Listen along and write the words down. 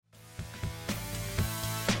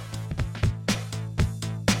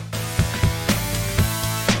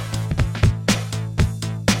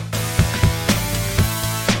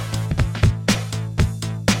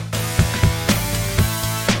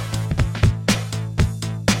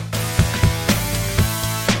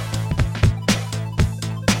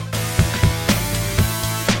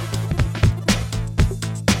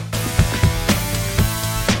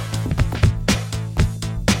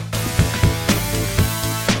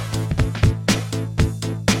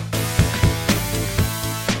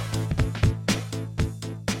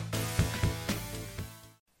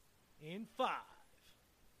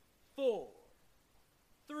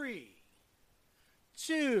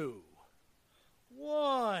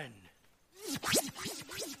one.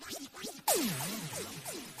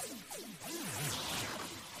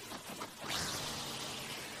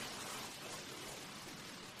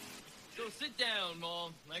 So sit down,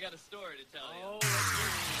 Mom. I got a story to tell you.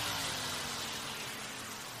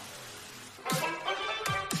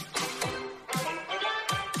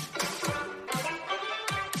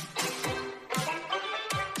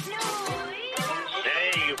 Say,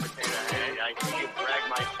 you potato head, I see you drag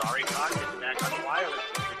my sorry pockets back on wireless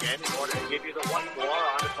once again in order to give you the what for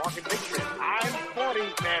on the talking pictures. I'm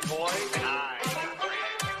 40s, man, boy, and I got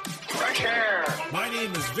fresh air. My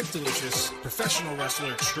name is Vic Delicious, professional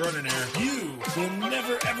wrestler extraordinaire. You will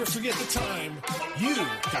never ever forget the time you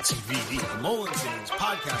got some VD. The Mullins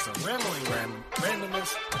podcast of rambling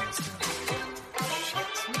randomness. Shit.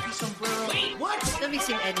 Maybe sombrero. Wait. What? There'll be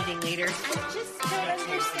some editing later. I just don't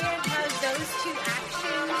understand how those two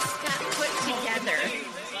actions got put together.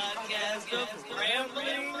 Podcast of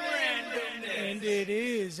Rambling Randomness. And it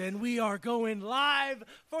is, and we are going live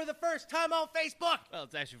for the first time on Facebook. Well,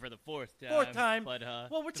 it's actually for the fourth time. Fourth time. But,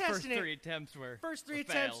 Well, we're the first testing it. three attempts were First three were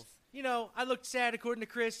attempts, fails. you know, I looked sad according to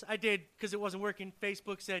Chris. I did, because it wasn't working.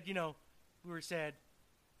 Facebook said, you know, we were sad,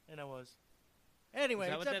 and I was. Anyway,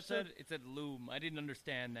 Is that it's what that episode- said? It said loom. I didn't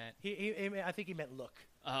understand that. I think he meant look.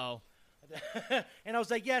 Oh. And I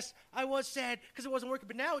was like, yes, I was sad because it wasn't working,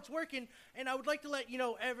 but now it's working, and I would like to let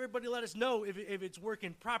everybody let us know if it's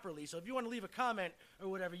working properly. So if you want to leave a comment or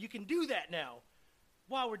whatever, you can do that now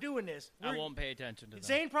while we're doing this. I won't pay attention to that.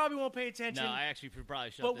 Zane probably won't pay attention. No, I actually should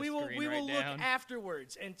probably shut but this we will screen right look down.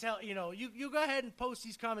 afterwards and tell you go ahead and post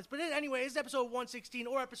these comments. But anyway, it's episode 116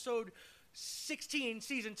 or episode 16,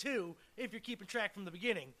 season 2, if you're keeping track from the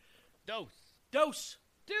beginning. Dose.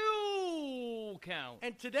 Do count.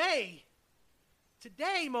 And today,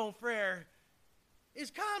 mon frere,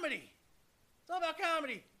 is comedy. It's all about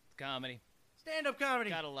comedy. Comedy. Stand-up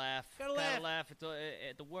comedy. Gotta laugh. Gotta laugh. At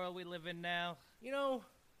the world we live in now. You know,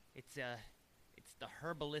 It's the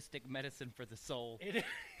herbalistic medicine for the soul.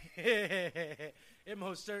 it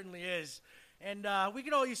most certainly is. And we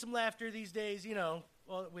could all use some laughter these days,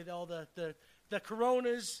 with all the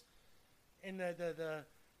coronas and the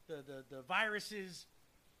viruses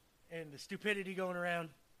and the stupidity going around,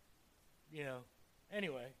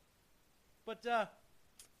 Anyway, but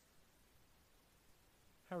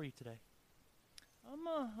how are you today?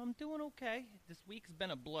 I'm doing okay. This week's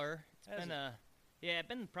been a blur. It's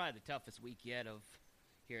been probably the toughest week yet of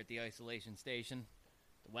here at the isolation station.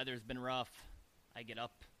 The weather's been rough. I get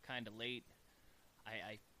up kind of late.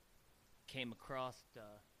 I came across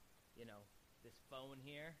this phone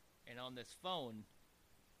here, and on this phone,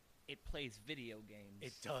 it plays video games.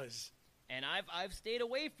 It does. And I've stayed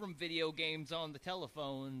away from video games on the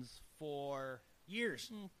telephones for Years.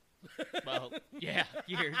 well, yeah,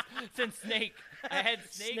 years. Since Snake. I had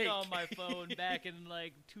Snake, Snake. on my phone back in,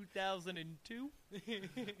 2002.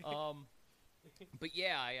 But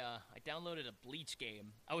yeah, I downloaded a Bleach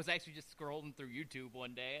game. I was actually just scrolling through YouTube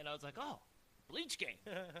one day, and I was like, oh, Bleach game.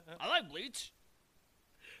 I like Bleach.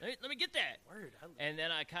 Let me get that. Word. And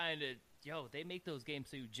then I kind of, they make those games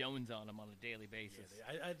so you Jones on them on a daily basis.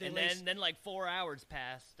 Yeah, they And lace- then 4 hours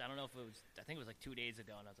passed. I don't know if it was. I think it was 2 days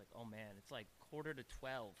ago, and I was like, "Oh man, it's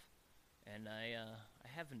 11:45, and I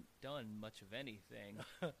haven't done much of anything."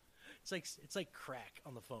 It's like crack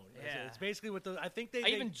on the phone. Yeah. It's basically what I think I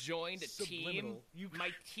even joined a team. subliminal. My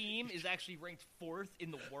team is actually ranked 4th in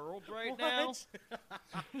the world right now. What?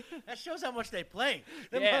 That shows how much they play.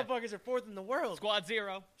 Them Yeah. motherfuckers are 4th in the world. Squad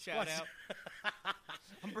 0, shout Squad out.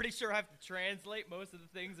 I'm pretty sure I have to translate most of the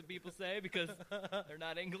things that people say because they're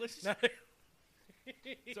not English.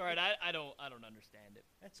 It's all right. I don't understand it.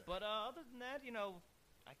 That's all But other than that,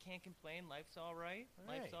 I can't complain. Life's all right. All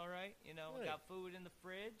right. Life's all right. Good. Got food in the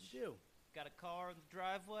fridge. You do. Got a car in the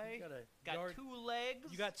driveway. You got a got yard- 2 legs.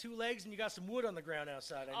 You got 2 legs and you got some wood on the ground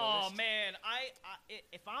outside. I Oh noticed. man,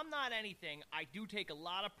 if I'm not anything, I do take a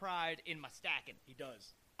lot of pride in my stacking. He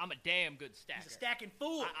does. I'm a damn good stacker. He's a stacking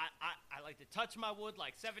fool. I like to touch my wood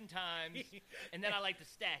 7 times, and then I like to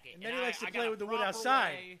stack it. And then he likes to I play got a with the wood proper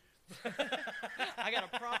outside. way- I got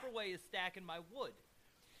a proper way of stacking my wood,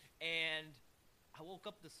 and I woke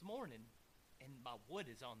up this morning, and my wood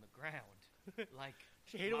is on the ground.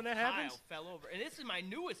 You hate it my when that pile happens? fell over, and this is my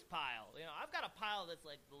newest pile. I've got a pile that's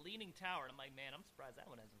like the leaning tower, and I'm like, man, I'm surprised that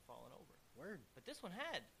one hasn't fallen over. Word. But this one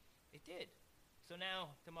had. It did. So now,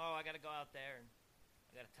 tomorrow, I got to go out there, and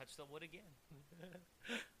I got to touch the wood again.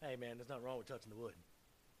 Hey man, there's nothing wrong with touching the wood.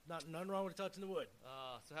 Nothing wrong with touching the wood.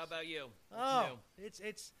 So how about you? What's Oh, new?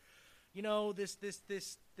 it's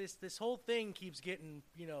this whole thing keeps getting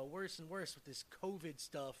worse and worse with this COVID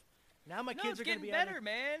stuff, Now my No, kids it's are going to getting be better,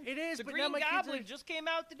 man. It is, the but Green now my Goblin kids are... just came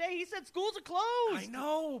out today. He said schools are closed. I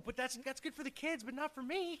know, but that's good for the kids, but not for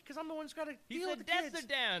me, because I'm the one who's got to He deal said with the deaths kids. are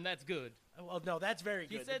down. That's good. Well, no, that's very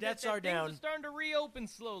He good. said The deaths that are things down. are starting to reopen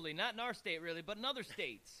slowly. Not in our state, really, but in other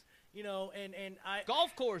states. You know, and I...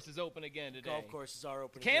 Golf course is open again today. Golf courses are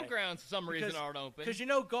open. Campgrounds, for some reason, aren't open. Because, you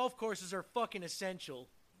know, golf courses are fucking essential,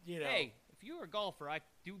 you know. Hey, if you're a golfer, I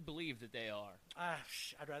do believe that they are.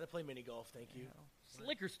 I'd rather play mini golf, thank you.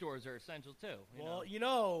 Liquor stores are essential, too. You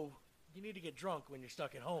know, you need to get drunk when you're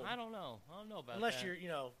stuck at home. I don't know about unless that.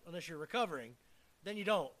 unless you're recovering, then you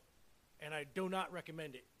don't. And I do not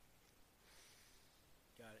recommend it.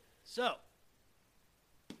 Got it. So,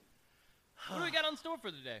 What do we got on store for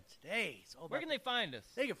today? today, it's all about Where can they find us?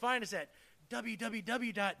 They can find us at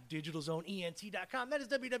www.digitalzoneent.com. That is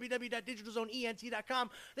www.digitalzoneent.com.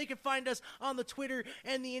 They can find us on the Twitter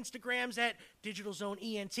and the Instagrams at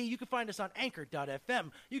digitalzoneent. You can find us on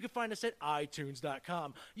anchor.fm. You can find us at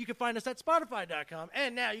itunes.com. You can find us at spotify.com.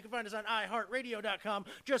 And now you can find us on iheartradio.com.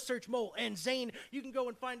 Just search Mole and Zane. You can go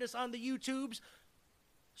and find us on the YouTubes.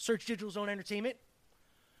 Search Digital Zone Entertainment.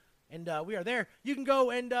 And we are there. You can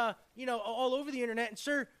go and, all over the internet. And,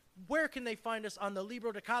 sir, where can they find us on the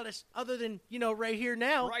Libro de Calles other than, right here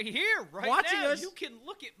now? Right here, right Watching now. us. You can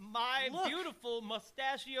look at my Look. beautiful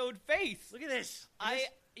mustachioed face. Look at this.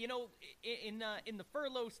 In the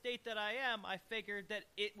furlough state that I am, I figured that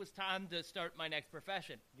it was time to start my next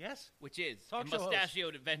profession, Yes. which is Talk a show host.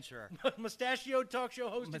 mustachioed adventurer. Mustachioed talk show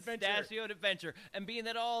host adventure. Mustachioed adventure. And being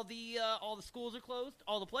that all the schools are closed,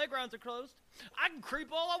 all the playgrounds are closed, I can creep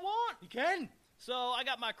all I want. You can. So I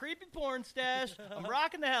got my creepy porn stash. I'm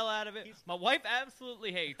rocking the hell out of it. My wife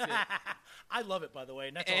absolutely hates it. I love it, by the way,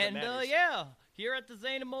 and that's all that And matters. here at the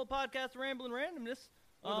Zane and Mole podcast, Ramblin' Randomness.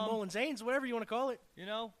 Or the Mole and Zanes, whatever you want to call it.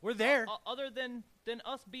 We're there. Other than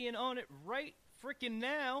us being on it right freaking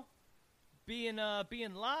now, being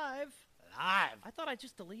live. Live. I thought I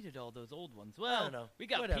just deleted all those old ones. Well, don't know. we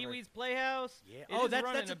got Whatever. Pee-wee's Playhouse. Yeah. It is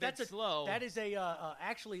running a bit slow. That is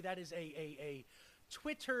a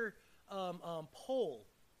Twitter poll.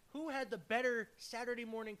 Who had the better Saturday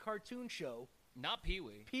morning cartoon show? Not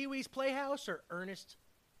Pee-wee. Pee-wee's Playhouse or Ernest,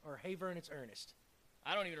 or Hey Vernon's Ernest?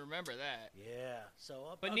 I don't even remember that. Yeah.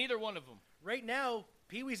 So, But neither one of them. right now,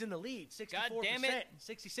 Pee-wee's in the lead, 64%, God damn it.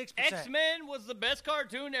 66%. X-Men was the best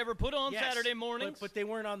cartoon ever put on Yes, Saturday mornings. but they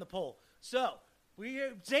weren't on the poll. So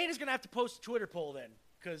Zane is gonna have to post a Twitter poll then,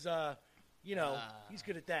 because he's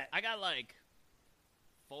good at that. I got like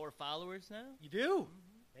 4 followers now. You do?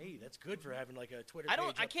 Hey, that's good for having like a Twitter. I page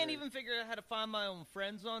up can't for- even figure out how to find my own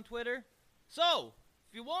friends on Twitter. So,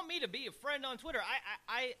 if you want me to be a friend on Twitter,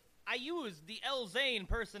 I use the L Zane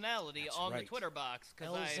personality That's on right. the Twitter box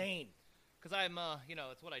L. Zane. because I'm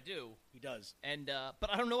it's what I do. He does. And but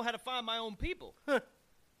I don't know how to find my own people. I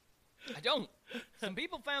don't. Some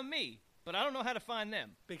people found me, but I don't know how to find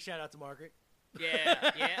them. Big shout out to Margaret.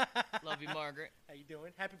 Yeah. Love you, Margaret. How you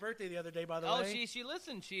doing? Happy birthday the other day, by the Oh, way. she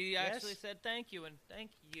listened. She Yes. actually said thank you and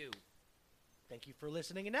thank you. Thank you for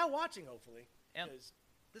listening and now watching, hopefully. Yep. Because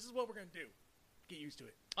this is what we're gonna do. Get used to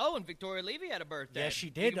it. Oh, and Victoria Levy had a birthday. Yes, she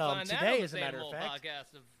You did, can find that today, on the as a matter Zane of and Mole fact.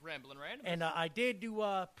 podcast of Ramblin' Random. And I did do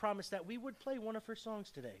promise that we would play one of her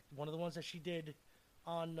songs today. One of the ones that she did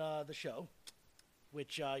on the show,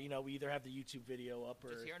 which we either have the YouTube video up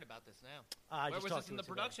or Just hearing about this now. I Where just was talked this to in the us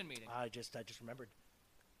about production it. meeting? I just remembered.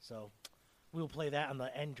 So we'll play that on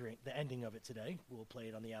the ending of it today. We'll play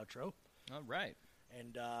it on the outro. All right.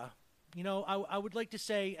 And I would like to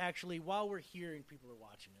say, actually, while we're here and people are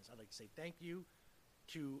watching this, I'd like to say thank you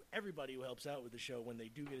to everybody who helps out with the show when they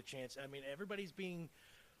do get a chance. I mean, everybody's being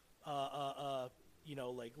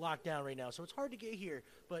locked down right now, so it's hard to get here.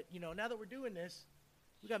 But now that we're doing this,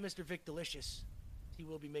 we got Mr. Vic Delicious. He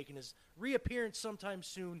will be making his reappearance sometime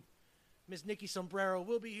soon. Miss Nikki Sombrero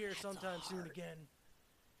will be here sometime soon again.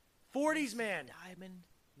 40s man, Diamond.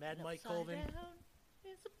 Mad Mike Upside Colvin. down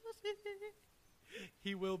is a pussy.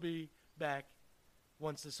 He will be back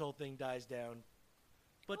once this whole thing dies down.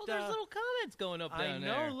 But Oh, there's little comments going up I down know.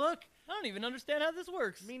 there. Look, I don't even understand how this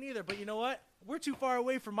works. me neither. But you know what? We're too far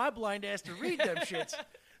away from my blind ass to read them shits.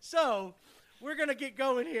 So we're gonna get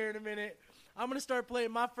going here in a minute. I'm gonna start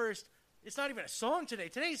playing my first. It's not even a song today.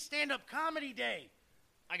 Today's stand-up comedy day.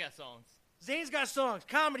 I got songs. Zane's got songs,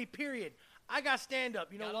 comedy. Period. I got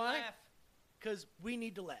stand-up. You know Gotta why? laugh. Because we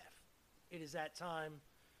need to laugh. It is that time.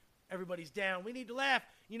 Everybody's down. We need to laugh.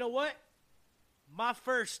 You know what? My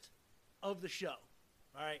first of the show.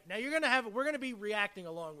 All right. Now we're gonna be reacting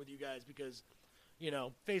along with you guys because,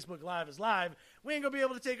 Facebook Live is live. We ain't gonna be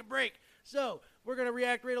able to take a break. So we're gonna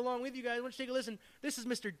react right along with you guys. Why don't you take a listen? This is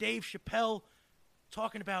Mr. Dave Chappelle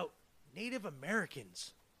talking about Native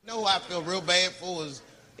Americans. You know who I feel real bad for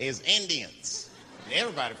is Indians.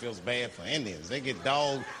 Everybody feels bad for Indians. They get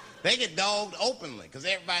dogged openly because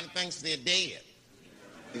everybody thinks they're dead.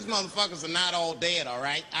 These motherfuckers are not all dead, all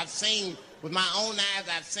right? With my own eyes,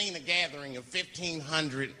 I've seen a gathering of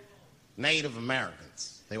 1,500 Native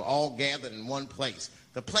Americans. They were all gathered in one place.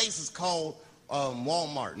 The place is called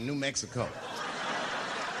Walmart in New Mexico.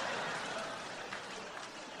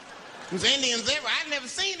 There's Indians everywhere. I've never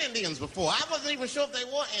seen Indians before. I wasn't even sure if they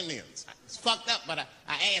were Indians. It's fucked up, but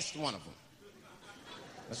I asked one of them.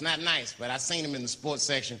 It's not nice, but I seen him in the sports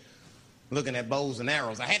section looking at bows and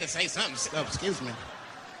arrows. I had to say something. Excuse me.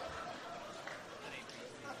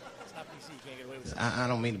 It's not PC. You can't get away with that. I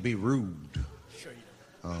don't mean to be rude. Sure you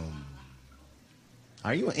don't.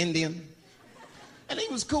 Are you an Indian? And he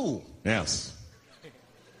was cool. Yes.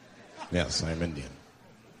 Yes, I'm Indian.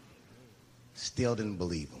 Still didn't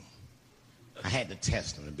believe him. I had to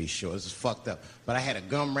test him to be sure. This is fucked up. But I had a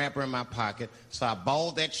gum wrapper in my pocket, so I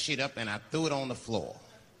balled that shit up and I threw it on the floor.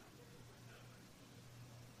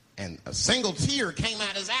 And a single tear came out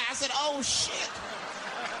his eye. I said, oh, shit.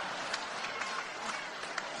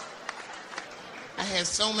 I had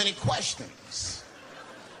so many questions.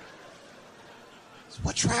 So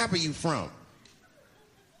what tribe are you from?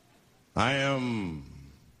 I am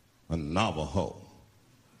a Navajo.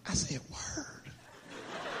 I said, word.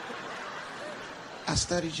 I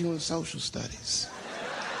studied you in social studies.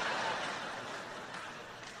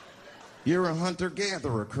 You're a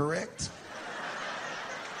hunter-gatherer, correct?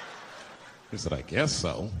 He said, I guess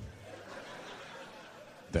so.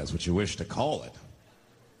 That's what you wish to call it.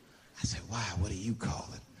 I said, why? What do you call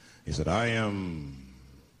it? He said, I am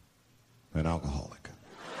an alcoholic.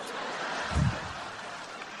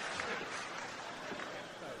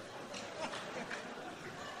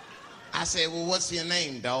 I said, well, what's your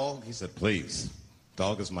name, dog? He said, please.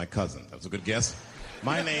 Dog is my cousin. That was a good guess.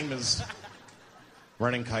 My name is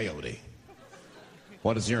Running Coyote.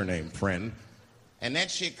 What is your name, friend? And that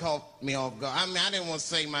shit caught me off guard. I mean, I didn't want to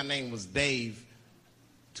say my name was Dave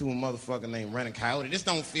to a motherfucker named Running Coyote. This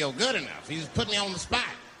don't feel good enough. He just put me on the spot.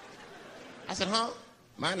 I said, huh?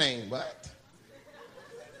 My name what?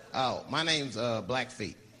 Oh, my name's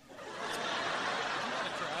Blackfeet.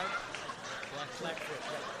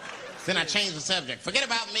 Then I changed the subject. Forget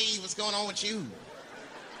about me. What's going on with you?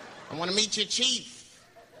 I want to meet your chief.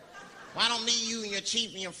 Why don't me, you, and your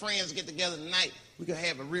chief and your friends get together tonight? We could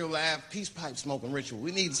have a real live peace pipe smoking ritual.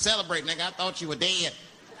 We need to celebrate, nigga. I thought you were dead.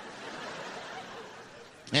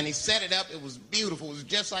 And he set it up. It was beautiful. It was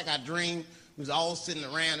just like I dreamed. We was all sitting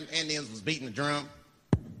around. Them Indians was beating the drum.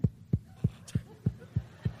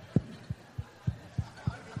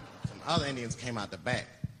 Some other Indians came out the back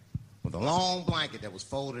with a long blanket that was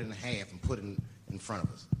folded in half and put in front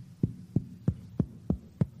of us.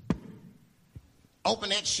 Open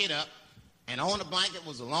that shit up, and on the blanket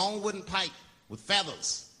was a long wooden pipe with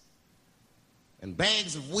feathers. And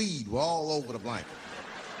bags of weed were all over the blanket.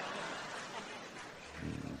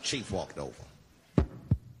 And Chief walked over.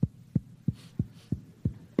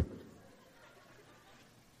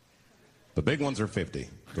 The big ones are 50.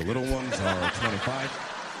 The little ones are 25.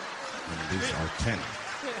 And these are 10.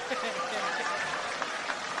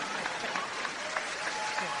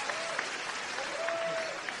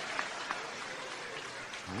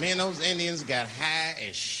 Me and those Indians got high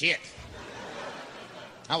as shit.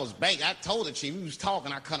 I was baked. I told the chief, we was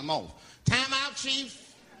talking, I cut him off. Time out,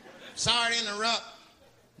 chief. Sorry to interrupt.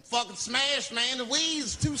 I'm fucking smashed, man. The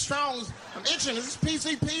weed's too strong. I'm itching. Is this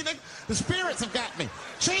PCP? The spirits have got me.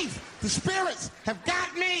 Chief, the spirits have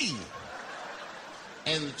got me.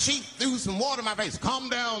 And the chief threw some water in my face. Calm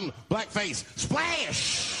down, Blackface.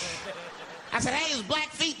 Splash! I said, hey, it's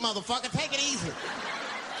Blackfeet, motherfucker. Take it easy.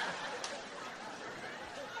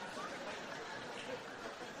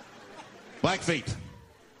 Blackfeet,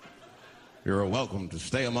 you're welcome to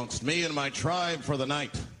stay amongst me and my tribe for the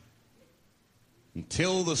night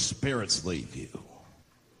until the spirits leave you.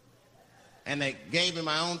 And they gave me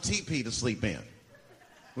my own teepee to sleep in,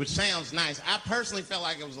 which sounds nice. I personally felt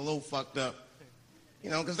like it was a little fucked up, you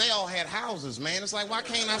know, because they all had houses, man. It's like, why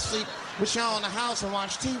can't I sleep with y'all in the house and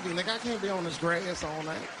watch TV? Like, I can't be on this grass all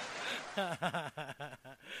night. Oh,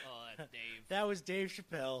 that's Dave. That was Dave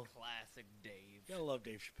Chappelle. Classic Dave. Gotta love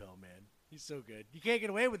Dave Chappelle, man. He's so good. You can't get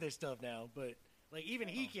away with this stuff now, but like even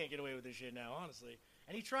he can't get away with this shit now, honestly.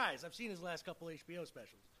 And he tries. I've seen his last couple HBO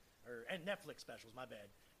specials, and Netflix specials. My bad.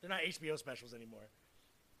 They're not HBO specials anymore.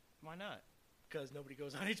 Why not? Because nobody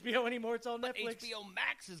goes on HBO anymore. It's all Netflix. HBO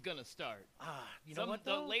Max is gonna start. You know what?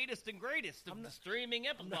 The Though? latest and greatest of the streaming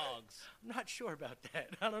epilogues. I'm not sure about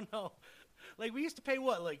that. I don't know. Like we used to pay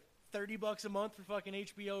what, like $30 a month for fucking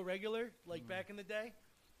HBO regular, like back in the day.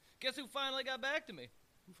 Guess who finally got back to me?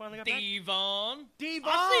 Who finally got back? Devon. Devon!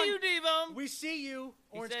 I see you, Devon. We see you,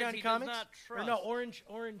 He Orange says County he does Comics. not Or no, trust.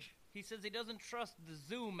 Orange. He says he doesn't trust the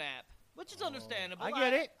Zoom app, which is understandable. I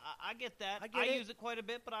get it. I get that. I get it. use it quite a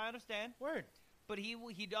bit, but I understand. Word. But he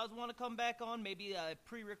does want to come back on, maybe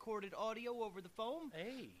pre-recorded audio over the phone.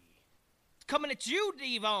 Hey, It's coming at you,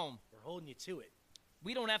 Devon. we're holding you to it.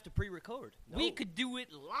 We don't have to pre-record. No. We could do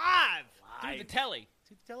it live through the Live. telly.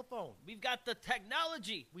 To the telephone. We've got the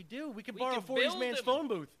technology. We do. We can We borrow can 40's build man's him. phone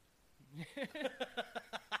booth. As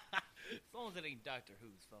long as it ain't Doctor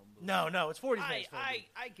Who's phone booth. No, it's 40's man's phone booth.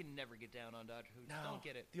 I can never get down on Doctor Who. No. Don't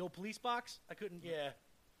get it. The old police box? I couldn't. Yeah.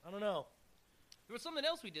 I don't know. There was something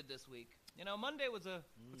else we did this week. You know, Monday was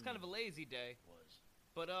kind of a lazy day.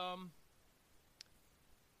 But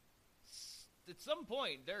at some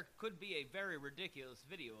point there could be a very ridiculous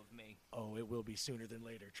video of me. Oh, it will be sooner than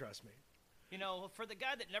later. Trust me. You know, for the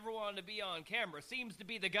guy that never wanted to be on camera seems to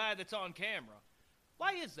be the guy that's on camera.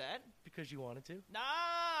 Why is that? Because you wanted to. Nah,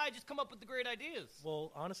 I just come up with the great ideas.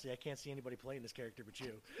 Well, honestly, I can't see anybody playing this character but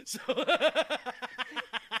you. So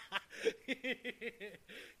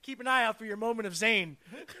keep an eye out for your moment of Zane.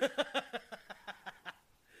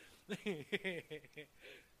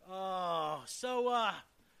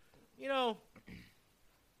 You know,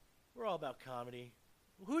 we're all about comedy.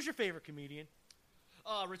 Who's your favorite comedian?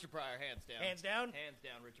 Richard Pryor, hands down. Hands down? Hands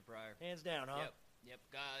down, Richard Pryor. Hands down, huh? Yep.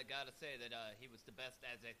 Gotta say that he was the best,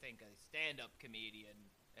 as I think, a stand-up comedian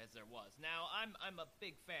as there was. Now, I'm a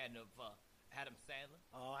big fan of Adam Sandler.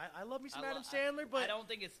 Oh, I love me some Adam Sandler, but I don't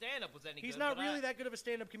think his stand-up was any good. he's not but really that good of a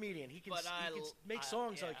stand-up comedian. He can make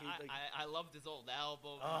songs like he. I loved his old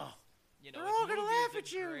albums. Oh. You know, They're his all gonna movies laugh are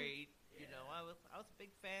at you. Great. Yeah. You know, I was a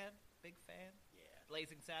big fan. Yeah.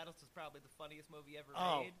 Blazing Saddles is probably the funniest movie ever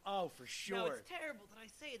Oh, made. for sure. Now, it's terrible that I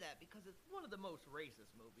say that because it's one of the most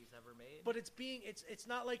racist movies ever made. But it's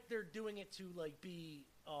not like they're doing it to like be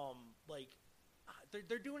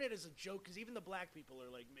they're doing it as a joke because even the black people are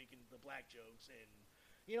like making the black jokes and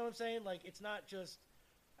you know what I'm saying, like it's not just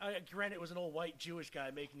granted it was an old white Jewish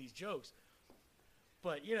guy making these jokes,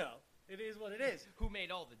 but you know it is what it is. Who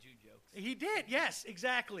made all the Jew jokes? He did, yes,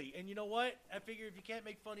 exactly. And you know what, I figure if you can't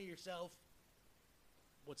make fun of yourself,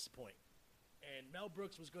 what's the point? And Mel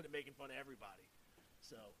Brooks was good at making fun of everybody,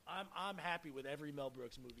 so I'm happy with every Mel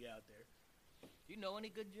Brooks movie out there. Do you know any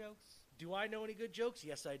good jokes? Do I know any good jokes?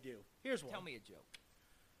 Yes, I do. Here's one. Tell me a joke.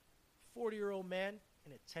 40-year-old man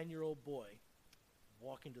and a 10-year-old boy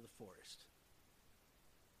walk into the forest.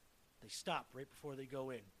 They stop right before they go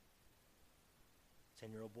in.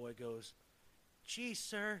 10-year-old boy goes, "Gee,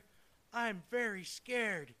 sir, I'm very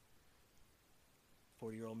scared."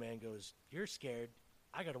 40-year-old man goes, "You're scared.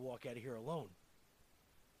 I got to walk out of here alone."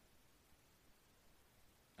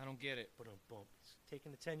 I don't get it. But he's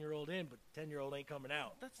taking the 10-year-old in, but 10-year-old ain't coming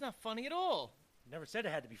out. That's not funny at all. Never said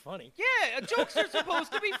it had to be funny. Yeah, jokes are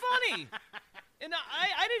supposed to be funny. And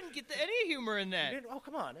I didn't get any humor in that. Oh,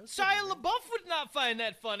 come on. It was Shia good, man. LaBeouf would not find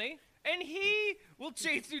that funny, and he will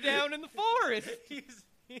chase you down in the forest.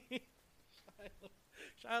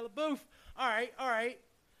 Shia LaBeouf. All right.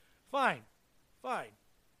 Fine. I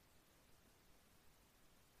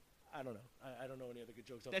don't know. I don't know any other good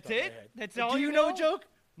jokes off That's the top it? of my head. That's Do all you you know know? a joke?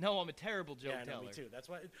 No, I'm a terrible joke Yeah, teller. no, me too.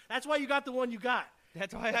 That's why you got the one you got.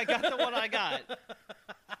 That's why I got the one I got.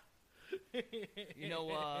 You know,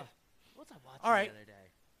 what was I watching All right. the other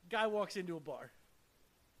day? Guy walks into a bar.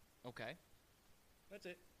 Okay. That's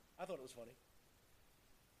it. I thought it was funny.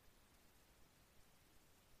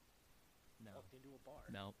 No. Walked into a bar.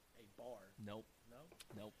 No. A bar. Nope. No?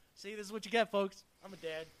 Nope. See, this is what you get, folks. I'm a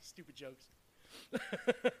dad. Stupid jokes. I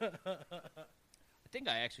think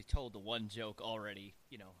I actually told the one joke already,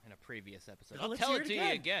 you know, in a previous episode. I'll Let's tell hear it to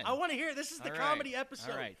you again. I want to hear it. This is the All right. comedy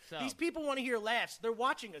episode. All right, so- These people want to hear laughs. They're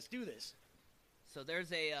watching us do this. So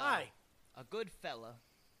there's a Hi. a good fella.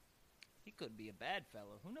 He could be a bad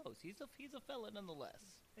fella. Who knows? He's a fella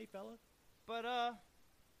nonetheless. Hey, fella. But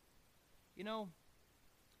you know,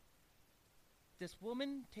 this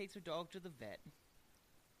woman takes her dog to the vet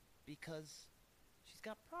because she's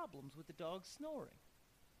got problems with the dog snoring.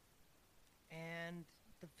 And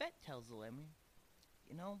the vet tells the woman,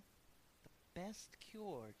 you know, the best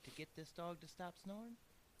cure to get this dog to stop snoring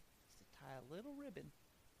is to tie a little ribbon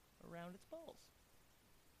around its balls.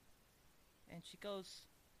 And she goes,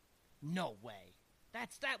 "No way.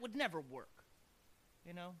 That would never work."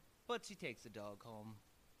 You know? But she takes the dog home.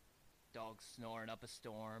 Dog's snoring up a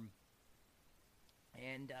storm.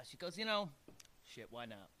 And she goes, you know, shit, why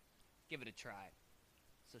not? Give it a try.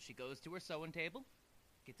 So she goes to her sewing table,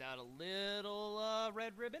 gets out a little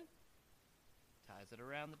red ribbon, ties it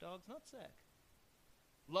around the dog's nutsack.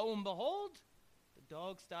 Lo and behold, the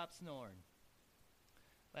dog stopped snoring.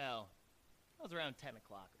 Well, that was around 10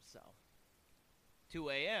 o'clock or so. 2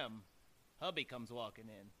 a.m., hubby comes walking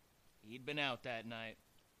in. He'd been out that night.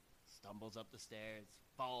 Stumbles up the stairs,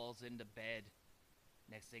 falls into bed.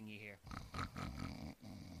 Next thing you hear,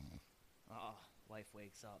 oh, wife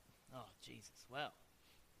wakes up. Oh, Jesus. Well,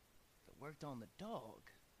 if it worked on the dog,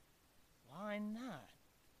 why not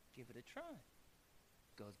give it a try?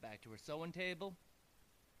 Goes back to her sewing table,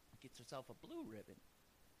 gets herself a blue ribbon,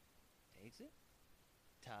 takes it,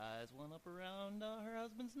 ties one up around her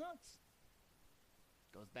husband's nuts.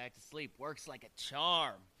 Goes back to sleep, works like a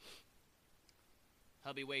charm.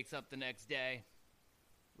 Hubby wakes up the next day,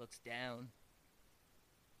 looks down,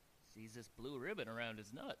 sees this blue ribbon around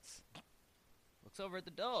his nuts. Looks over at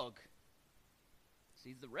the dog,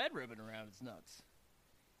 sees the red ribbon around his nuts.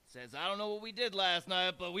 Says, I don't know what we did last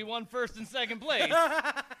night, but we won first and second place.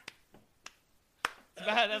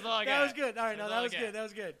 That's all I got. That was good. All right, that was good. That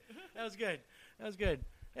was good. That was good. That was good.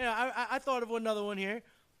 Yeah, I thought of another one here.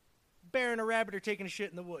 Bear and a rabbit are taking a shit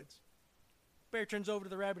in the woods. Bear turns over to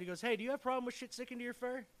the rabbit. He goes, hey, do you have a problem with shit sticking to your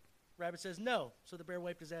fur? Rabbit says, no. So the bear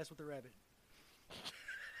wiped his ass with the rabbit.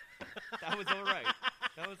 That was all right.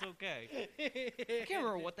 That was okay. I can't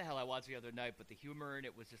remember what the hell I watched the other night, but the humor in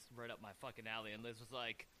it was just right up my fucking alley. And Liz was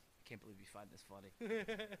like, I can't believe you find this funny.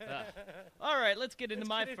 All right, let's get into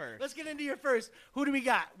my first. Let's get into your first. Who do we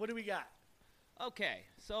got? What do we got? Okay,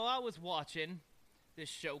 so I was watching this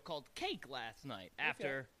show called Cake last night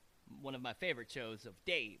after one of my favorite shows of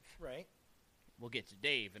Dave. Right. We'll get to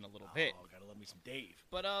Dave in a little bit. Oh, gotta love me some Dave.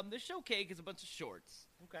 But the show Cake is a bunch of shorts.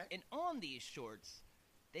 Okay. And on these shorts,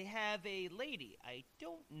 they have a lady. I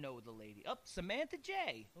don't know the lady. Samantha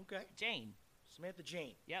J. Okay. Jane. Samantha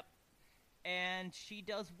Jane. Yep. And she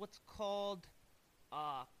does what's called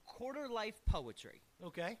quarter life poetry.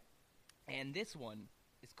 Okay. And this one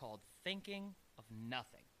is called Thinking of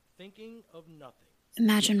Nothing. Thinking of Nothing.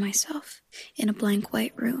 Imagine myself in a blank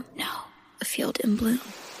white room. No. A field in bloom.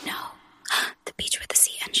 No. The beach with the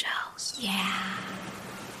sea and shells. Yeah.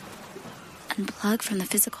 Unplug from the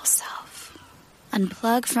physical self.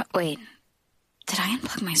 Unplug from... Wait. Did I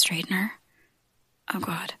unplug my straightener? Oh,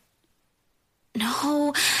 God.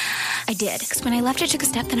 No. I did, because when I left, I took a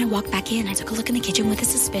step, then I walked back in. I took a look in the kitchen with a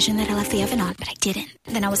suspicion that I left the oven on, but I didn't.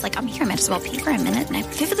 Then I was like, I'm here, I might as well pee for a minute, and I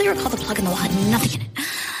vividly recall the plug in the wall had nothing in it.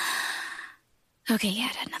 Okay, yeah,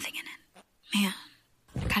 it had nothing in it. Man,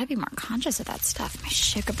 I gotta be more conscious of that stuff. My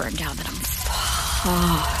shit could burn down that I'm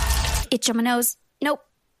fucked. Itch on my nose. Nope.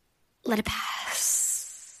 Let it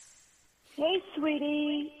pass. Hey,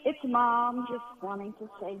 sweetie. It's Mom, just wanting to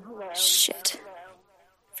say hello. Shit.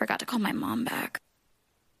 Forgot to call my mom back.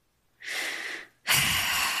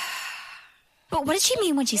 But what did she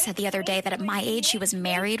mean when she said the other day that at my age she was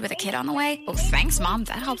married with a kid on the way? Oh, thanks, Mom.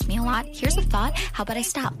 That helps me a lot. Here's a thought. How about I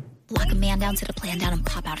stop? Lock a man down, sit a plan down, and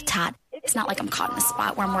pop out a tot. It's not like I'm caught in a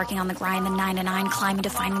spot where I'm working on the grind, the 9 to 9, climbing,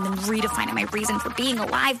 defining, then redefining my reason for being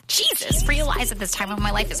alive. Jesus, realize that this time of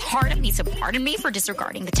my life is hard on me, so pardon me for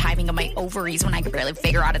disregarding the timing of my ovaries when I could barely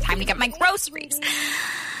figure out a time to get my groceries.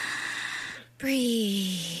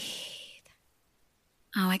 Breathe.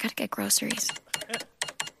 Oh, I gotta get groceries.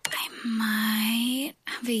 I might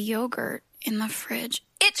have a yogurt in the fridge.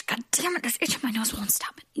 Itch, god damn it, this itch on my nose won't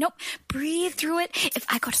stop it. Nope, breathe through it. If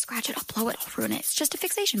I go to scratch it, I'll blow it, I'll ruin it. It's just a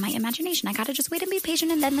fixation, my imagination. I gotta just wait and be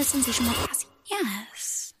patient, and then the sensation will pass.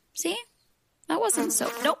 Yes. See? That wasn't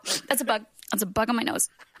so... Nope, that's a bug. That's a bug on my nose.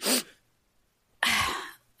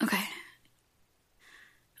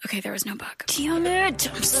 Okay, there was no bug. Damn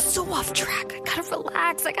it, I'm so off track. I gotta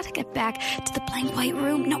relax. I gotta get back to the blank white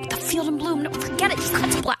room. No, the field in bloom. No, forget it.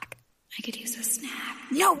 Cut to black. I could use a snack.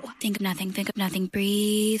 No! Think of nothing, think of nothing,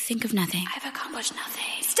 breathe, think of nothing. I've accomplished nothing.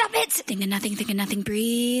 Stop it! Think of nothing,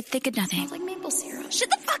 breathe, think of nothing. Sounds like maple syrup. Shut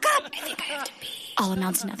the fuck up! I think I have to pee. All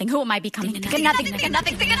amounts to nothing. Who am I becoming? Think of nothing, think of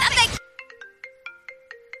nothing, think of nothing!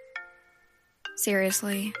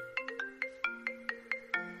 Seriously?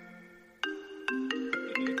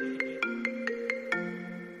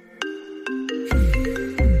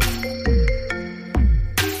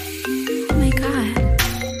 Oh my god.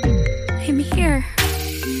 I'm here.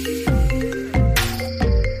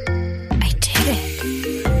 I did it.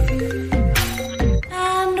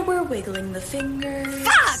 And we're wiggling the fingers.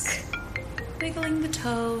 Fuck! Wiggling the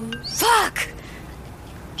toes. Fuck!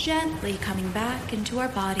 Gently coming back into our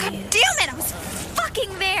bodies. God damn it! I was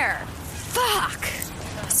fucking there! Fuck!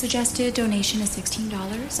 Suggested donation is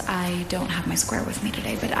 $16. I don't have my Square with me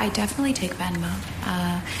today, but I definitely take Venmo.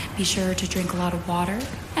 Be sure to drink a lot of water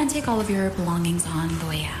and take all of your belongings on the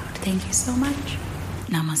way out. Thank you so much.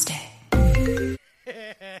 Namaste.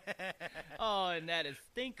 Oh, and that is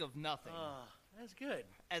Think of Nothing. That's good.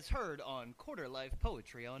 As heard on Quarter Life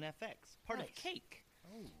Poetry on FX, part of Nice. Cake.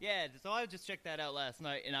 Oh. Yeah, so I just checked that out last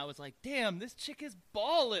night, and I was like, damn, this chick is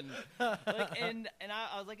ballin'. and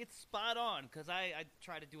I was like, it's spot on, because I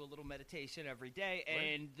try to do a little meditation every day,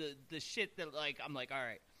 and the shit that, like, I'm like, all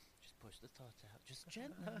right, just push the thoughts out, just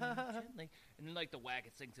gently, gently. And then, like, the wagon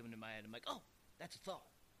sings them into my head. I'm like, oh, that's a thought.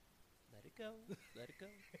 Let it go, let it go.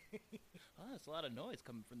 Oh, that's a lot of noise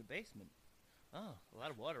coming from the basement. Oh, a lot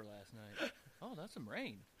of water last night. Oh, that's some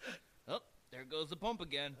rain. Oh, there goes the pump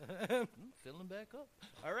again. Filling back up.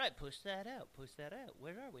 All right, push that out. Push that out.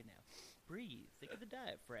 Where are we now? Breathe. Think of the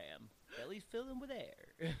diaphragm. Belly's filling with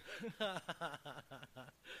air.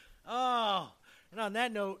 Oh, and on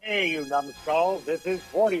that note, Hey, you numbskulls. This is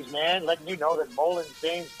 40s Man letting you know that Mullen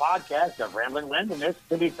James' podcast of Rambling Randomness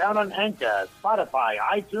can be found on Anchor, Spotify,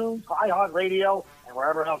 iTunes, iHeartRadio, and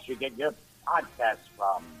wherever else you get your podcasts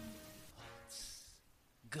from.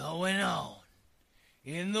 Going on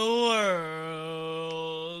in the world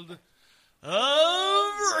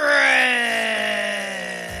of Red.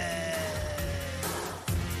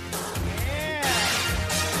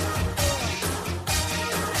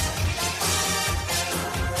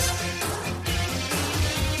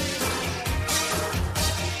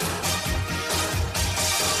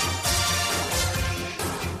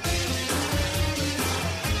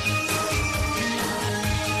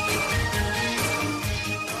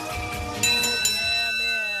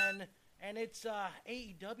 And it's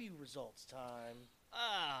AEW results time.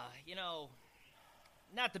 You know,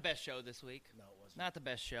 not the best show this week. No, it wasn't. Not the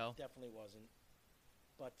best show. Definitely wasn't.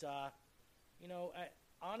 But, you know,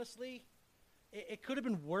 honestly, it could have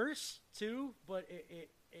been worse, too, but it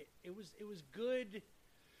was good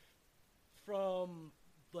from,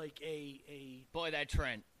 like, a Boy, that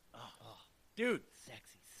Trent. dude.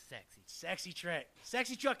 Sexy. Sexy Trent.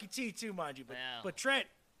 Sexy Chucky T, too, mind you. Wow. But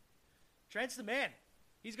Trent's the man.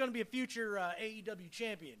 He's going to be a future AEW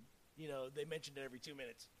champion. You know, they mentioned it every 2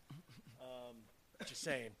 minutes. Just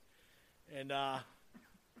saying. And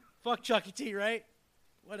fuck Chucky T, right?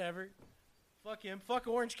 Whatever. Fuck him. Fuck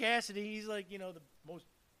Orange Cassidy. He's like, you know, the most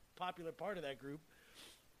popular part of that group.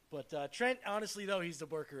 But Trent, honestly, though, he's the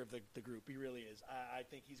worker of the group. He really is. I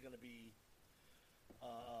think he's going to be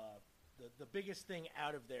the biggest thing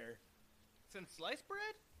out of there. Since sliced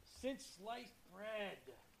bread? Since sliced bread.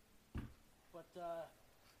 But,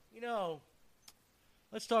 you know,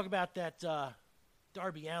 let's talk about that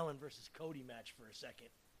Darby Allin versus Cody match for a second.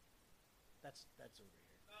 That's over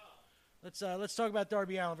here. Let's talk about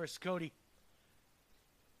Darby Allin versus Cody.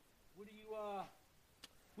 What'd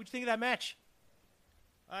you think of that match?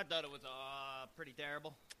 I thought it was pretty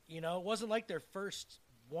terrible. You know, it wasn't like their first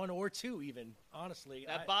one or two, even, honestly.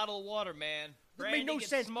 That bottle of water, man. That made no gets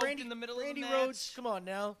sense. Smoked in the middle of the match. Rhodes, come on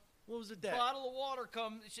now. What was it that? Bottle of water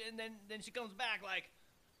comes, and then she comes back like,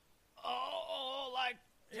 like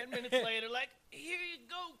 10 minutes later, like, here you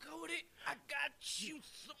go, Cody. I got you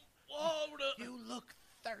some water. You look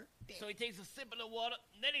thirsty. So he takes a sip of the water,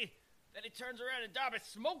 and then he turns around and Darby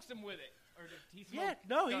smokes him with it. Or did he smoke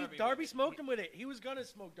Darby smoked him with it. He was gonna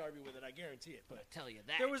smoke Darby with it, I guarantee it. But I tell you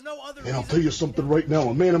that. there was no other And reason. I'll tell you something right now.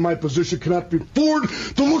 A man in my position cannot be afford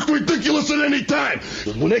to look ridiculous at any time.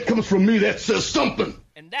 And when that comes from me, that says something.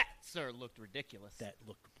 And that, sir, looked ridiculous. That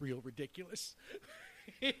looked real ridiculous.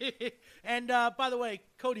 And, by the way,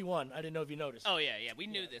 Cody won. I didn't know if you noticed. Oh, yeah. We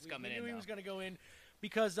knew this coming in. We knew he was going to go in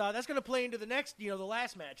because that's going to play into the next, the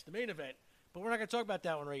last match, the main event. But we're not going to talk about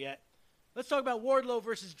that one right yet. Let's talk about Wardlow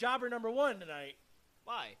versus Jobber number 1 tonight.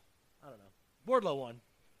 Why? I don't know. Wardlow won.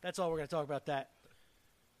 That's all we're going to talk about that.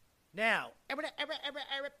 Now,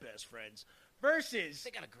 Best Friends versus...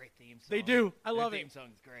 They got a great theme song. They do. I love it. Their theme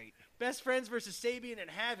song's great. Best Friends versus Sabian and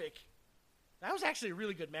Havoc. That was actually a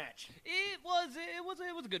really good match. It was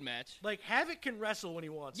a good match. Like, Havoc can wrestle when he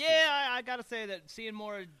wants to. Yeah, I got to say that seeing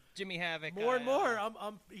more Jimmy Havoc. More and more.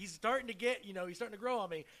 He's starting to get, he's starting to grow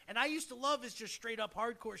on me. And I used to love his just straight up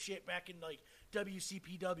hardcore shit back in, like,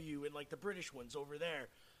 WCPW and, like, the British ones over there.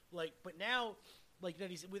 Like, but now, like,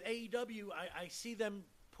 that he's with AEW, I see them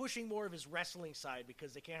pushing more of his wrestling side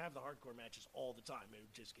because they can't have the hardcore matches all the time. It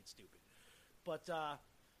would just get stupid. But,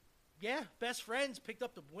 yeah, Best Friends picked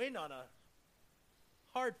up the win on a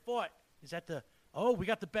hard fought. Is that we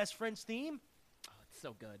got the Best Friends theme? Oh, it's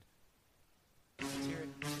so good. Let's hear it.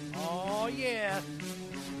 Oh, yeah.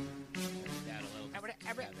 Down a little. Have that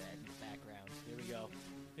in the background.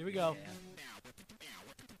 Here we go.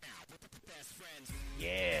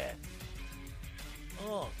 Yeah.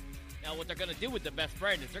 Oh. Now, what they're going to do with the Best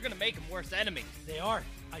Friend is they're going to make them worse enemies. They are.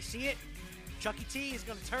 I see it. Chucky T is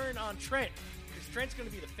going to turn on Trent because Trent's going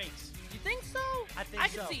to be the face. You think so? I think I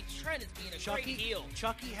so. can see Trent as being a great heel.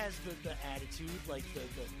 Chucky has the attitude, like the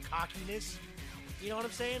cockiness. You know what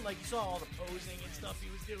I'm saying? Like, you saw all the posing and stuff he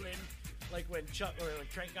was doing. Like, when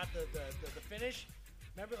Trent got the finish.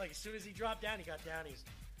 Remember, like, as soon as he dropped down, he got down.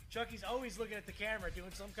 Chucky's always looking at the camera,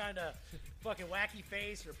 doing some kind of fucking wacky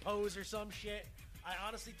face or pose or some shit. I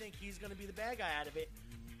honestly think he's going to be the bad guy out of it.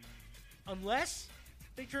 Unless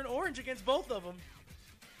they turn orange against both of them.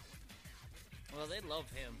 Well, they love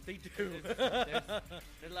him. They do.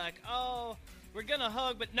 They're like, oh, we're going to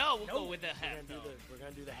hug, but no, we'll go with the half thumb. We're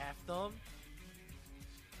going to do the half thumb.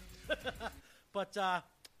 But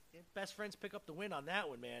best friends pick up the win on that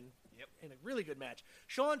one, man. Yep. In a really good match.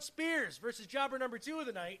 Shawn Spears versus jobber number 2 of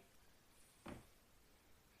the night.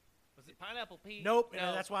 Was it Pineapple Pete? Nope.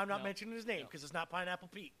 No, That's why I'm not mentioning his name, because it's not Pineapple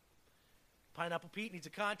Pete. Pineapple Pete needs a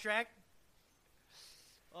contract.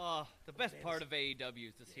 Oh, the best part of AEW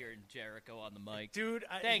is just hearing Jericho on the mic. Dude,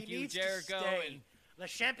 thank he you, needs Jericho to stay. and Le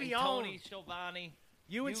Champion. And Tony Schiavone.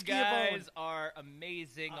 You guys are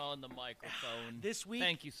amazing on the microphone. This week,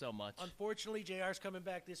 thank you so much. Unfortunately, JR's coming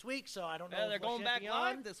back this week, so I don't know. Yeah, they're if going back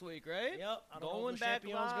live this week, right? Yep. I don't going know if back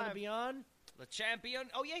Champion's live. going to be on. Le Champion.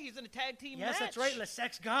 Oh yeah, he's in a tag team match. Yes, that's right. Le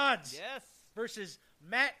Sex Gods. Yes. Versus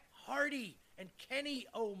Matt Hardy and Kenny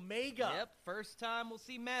Omega. Yep. First time we'll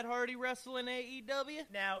see Matt Hardy wrestle in AEW.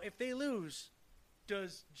 Now, if they lose,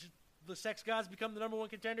 does the Sex Gods become the number 1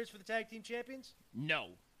 contenders for the tag team champions? No.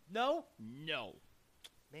 No? No.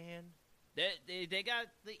 Man. They got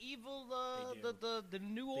the evil the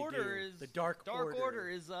new order is the Dark Order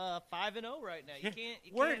is 5-0 right now. You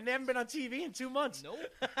can't. They haven't been on TV in 2 months. Nope.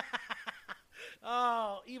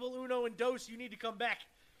 Oh, Evil Uno and Dos, you need to come back.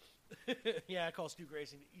 Yeah, I call Stu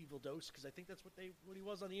Grayson Evil Dos because I think that's what he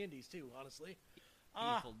was on the Indies too. Honestly,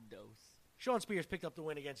 Evil Dos. Shawn Spears picked up the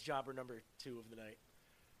win against jobber number 2 of the night.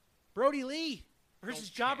 Brody Lee versus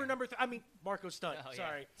jobber number 3. I mean Marco Stunt. Oh,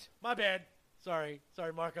 Sorry, yeah. my bad. Sorry,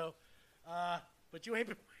 Marco. But you ain't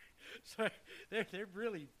been. Sorry, they're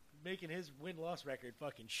really making his win-loss record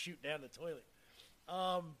fucking shoot down the toilet.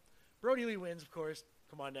 Brody Lee wins, of course.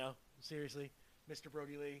 Come on now, seriously, Mr.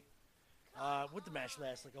 Brody Lee. What'd the match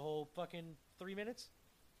last? Like a whole fucking 3 minutes?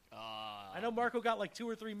 I know Marco got like 2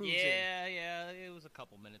 or 3 moves in. Yeah, it was a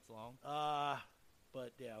couple minutes long.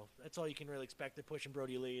 But yeah, that's all you can really expect. They're pushing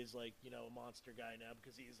Brody Lee as like, a monster guy now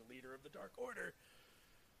because he is the leader of the Dark Order.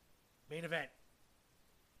 Main event.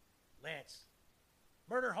 Lance.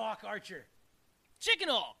 Murder Hawk Archer. Chicken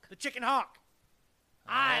Hawk. The Chicken Hawk.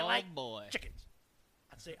 I like boy. chickens.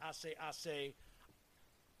 I say.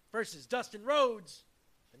 Versus Dustin Rhodes,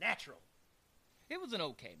 the Natural. It was an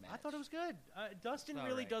okay match. I thought it was good. Dustin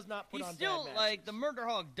really does not put on He's still bad like matches. the Murder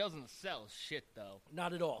Hawk doesn't sell shit though.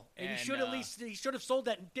 Not at all. And he And, should have sold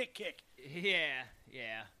that dick kick.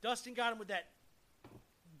 Yeah. Dustin got him with that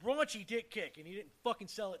raunchy dick kick, and he didn't fucking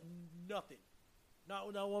sell it nothing.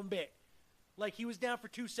 Not one bit. Like, he was down for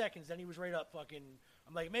 2 seconds, then he was right up fucking...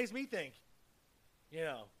 I'm like, it makes me think. He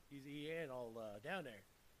ain't all down there.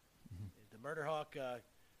 The Murder Hawk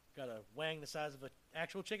got a wang the size of an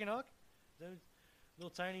actual chicken hawk. Little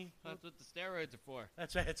tiny... That's what the steroids are for.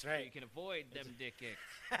 That's right. So you can avoid them dick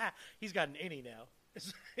kicks. He's got an innie now.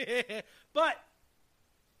 But...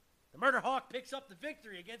 the Murder Hawk picks up the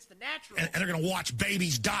victory against the Natural. And they're going to watch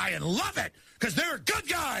babies die and love it because they're good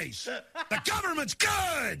guys. The government's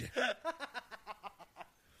good.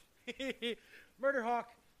 Murder Hawk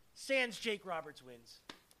sans Jake Roberts wins.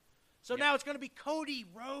 So now it's going to be Cody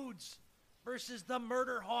Rhodes versus the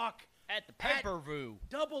Murder Hawk at the pay-per-view.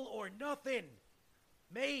 Double or Nothing.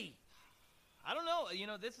 May. I don't know.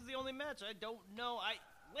 This is the only match. I don't know.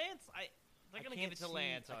 They're going to give it to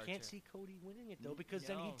Lance Archer. I can't see Cody winning it, though, because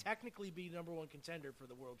then he'd technically be number 1 contender for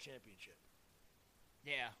the World Championship.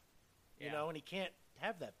 Yeah. And he can't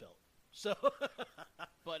have that belt. So,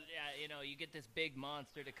 but you get this big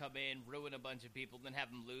monster to come in, ruin a bunch of people, then have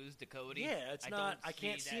him lose to Cody. Yeah, I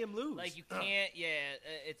can't see him lose. Like you can't.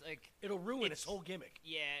 It's like it'll ruin his whole gimmick.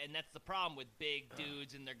 Yeah, and that's the problem with big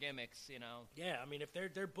dudes and their gimmicks. Yeah, I mean, if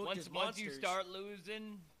they're booked as monsters, once you start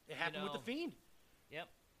losing, it happened with the Fiend. Yep.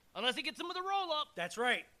 Unless he gets him with a roll up. That's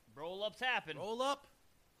right. Roll ups happen. Roll up.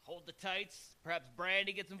 Hold the tights. Perhaps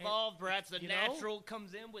Brandy gets involved. Perhaps the Natural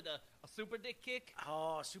comes in with a super dick kick.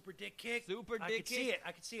 Oh, super dick kick. Super dick kick.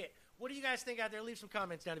 I could see it. What do you guys think out there? Leave some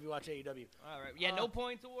comments down if you watch AEW. All right. Yeah, no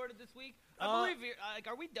points awarded this week. I believe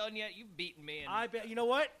are we done yet? You've beaten me. I bet. You know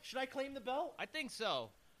what? Should I claim the belt? I think so.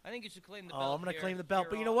 I think you should claim the belt. Oh, I'm going to claim the belt.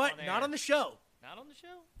 But you know what? Not on the show. Not on the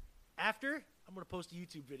show? After, I'm going to post a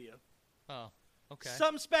YouTube video. Oh, okay.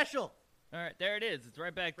 Something special. All right, there it is. It's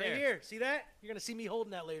right back there. Right here. See that? You're going to see me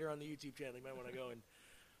holding that later on the YouTube channel. You might want to go and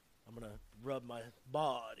I'm going to rub my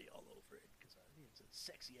body all over it because it's a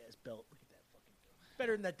sexy-ass belt. Look at that fucking thing.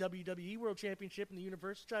 Better than that WWE World Championship and the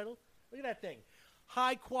Universal title. Look at that thing.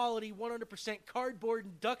 High-quality, 100% cardboard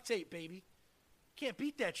and duct tape, baby. Can't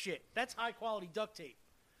beat that shit. That's high-quality duct tape.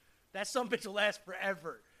 That sumbitch will last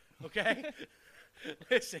forever, okay?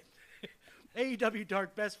 Listen, AEW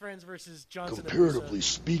Dark Best Friends versus Johnson. Comparatively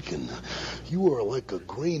speaking, you are like a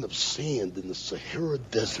grain of sand in the Sahara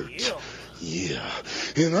Desert. Yeah.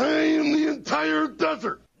 And I am the entire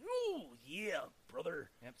desert. Ooh, yeah, brother.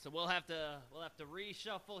 Yep. So we'll have to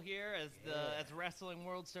reshuffle here as wrestling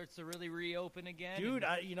world starts to really reopen again. Dude,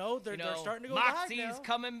 they're starting to go Moxie's live now.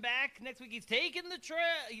 coming back next week. He's taking the trail.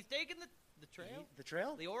 He's taking the trail. The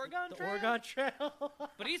trail? The Oregon Trail. The Oregon Trail.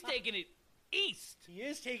 But he's taking it east. He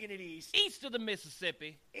is taking it east. East of the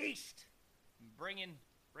Mississippi. East. Bringing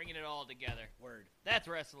it all together. Word. That's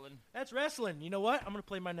wrestling. That's wrestling. You know what? I'm going to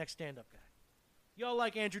play my next stand-up guy. Y'all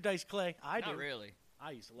like Andrew Dice Clay? I do. Not really. I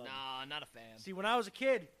used to love him. Nah, not a fan. See, when I was a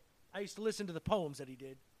kid, I used to listen to the poems that he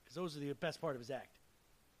did because those are the best part of his act.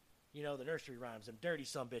 You know, the nursery rhymes, them dirty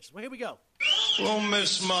sumbitches. Well, here we go. Well,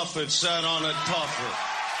 Miss Muffet sat on a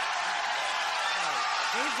tuffet,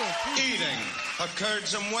 eating a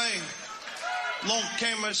curds and whey. Long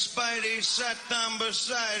came a Spidey, sat down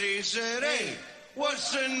beside, he said, hey,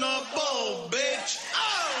 what's in the bowl, bitch? Oh!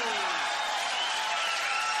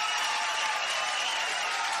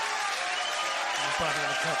 I'm probably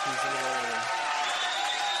going to cut these a little early.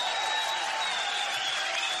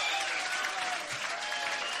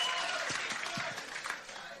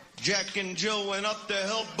 Jack and Jill went up the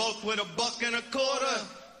hill, both with $1.25.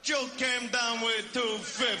 Jill came down with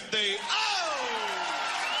 $2.50. Oh!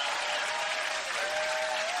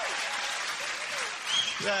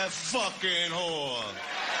 That fucking whore.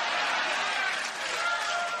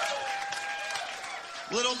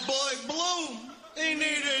 Little boy Blue, he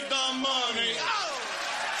needed the money. Oh!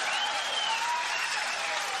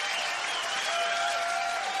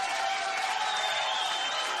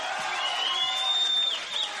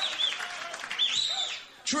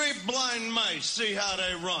 Three blind mice, see how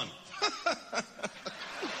they run.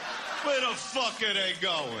 Where the fuck are they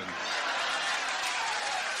going?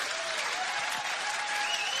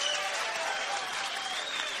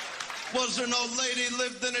 Was an old lady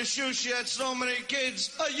lived in a shoe, she had so many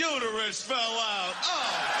kids, a uterus fell out. Oh,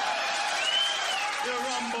 you're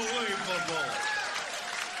unbelievable.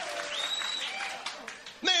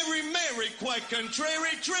 Mary, Mary, quite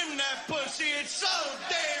contrary, trim that pussy, it's so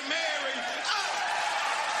damn hairy. Oh.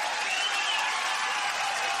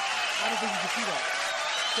 I don't think you can see that.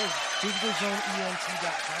 It says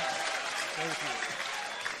digitalzoneent.com. Very cool.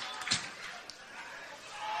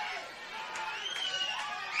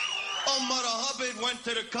 Oh, Mother Hubbard went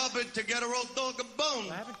to the cupboard to get her old dog a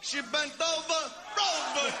bone. She bent over,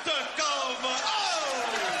 Rover took over. Oh!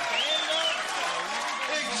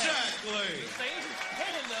 Exactly.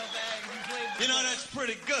 You know, that's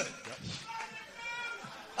pretty good.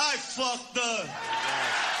 I fucked her.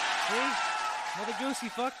 See? Mother Goosey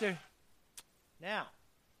fucked her. Now,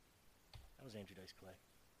 that was Andrew Dice Clay.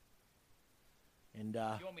 And,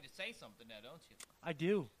 You want me to say something now, don't you? I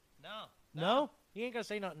do. No? He ain't gonna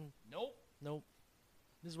say nothing. Nope.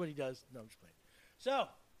 This is what he does. No, I'm just playing. So,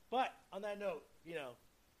 but on that note, you know,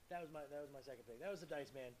 that was my second pick. That was the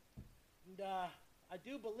Dice Man. And I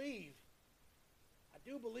do believe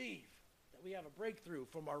that we have a breakthrough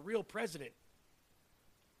from our real president,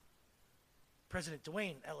 President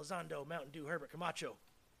Dwayne Elizondo Mountain Dew Herbert Camacho.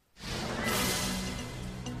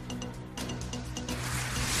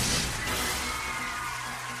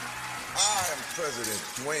 I am President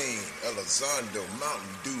Dwayne Elizondo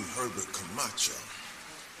Mountain Dew Herbert Camacho.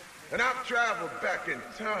 And I've traveled back in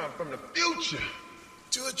time from the future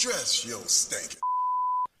to address your stinking.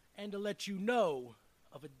 And to let you know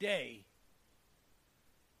of a day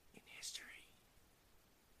in history.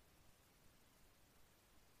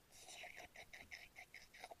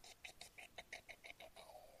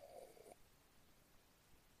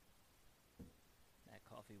 That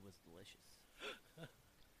coffee was delicious.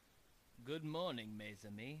 Good morning, mes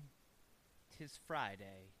amis. 'Tis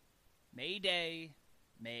Friday. May Day.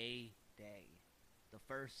 May Day. The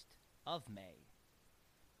 1st of May.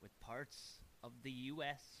 With parts of the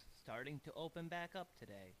U.S. starting to open back up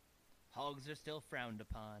today. Hogs are still frowned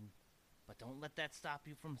upon. But don't let that stop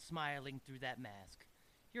you from smiling through that mask.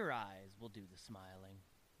 Your eyes will do the smiling.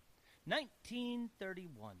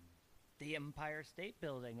 1931. The Empire State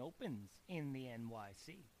Building opens in the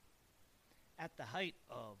NYC. At the height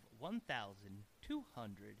of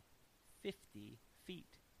 1,250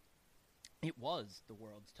 feet. It was the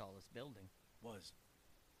world's tallest building.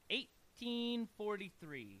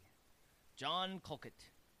 1843. John Colquitt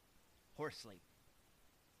Horsley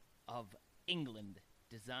of England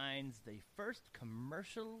designs the first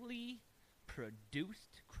commercially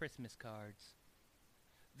produced Christmas cards.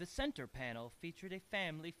 The center panel featured a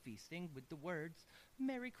family feasting with the words,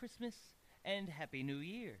 "Merry Christmas and Happy New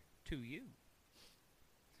Year to you."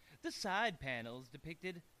 The side panels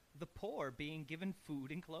depicted the poor being given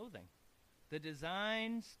food and clothing. The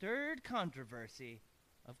design stirred controversy.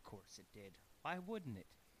 Of course it did. Why wouldn't it?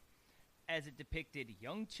 As it depicted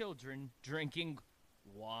young children drinking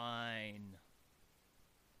wine.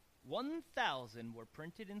 1,000 were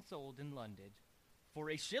printed and sold in London for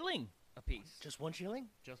a shilling apiece. Just 1 shilling?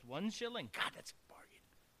 Just 1 shilling. God, that's a bargain.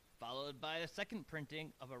 Followed by a second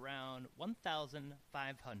printing of around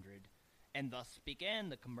 1,500, and thus began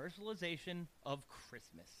the commercialization of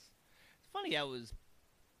Christmas. It's funny how it was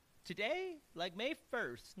today, like May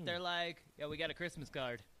 1st, they're like, yeah, we got a Christmas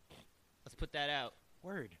card. Let's put that out.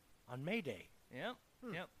 Word. On May Day. Yep,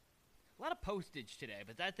 yep. A lot of postage today,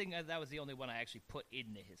 but that was the only one I actually put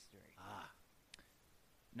in the history.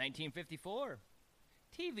 1954.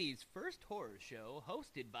 TV's first horror show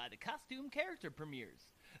hosted by the costume character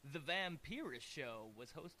premieres. The Vampirist Show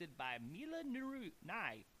was hosted by Mila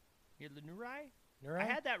Nurai. Mila Nurai? I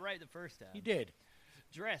had that right the first time. You did.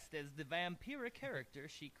 Dressed as the Vampira character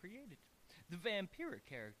she created. The Vampira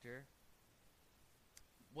character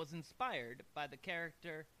was inspired by the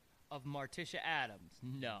character of Morticia Adams.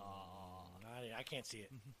 No. I can't see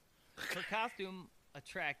it. Her costume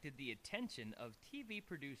attracted the attention of TV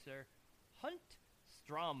producer Hunt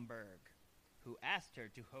Stromberg, who asked her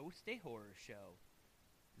to host a horror show.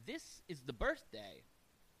 This is the birthday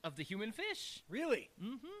of the human fish. Really?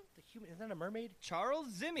 Mm-hmm. Is that a mermaid? Charles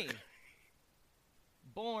Zimmy.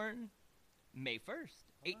 Born May 1st,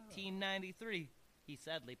 1893. He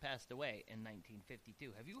sadly passed away in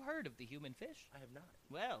 1952. Have you heard of the human fish? I have not.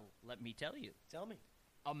 Well, let me tell you. Tell me.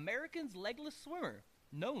 American's legless swimmer,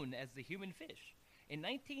 known as the human fish. In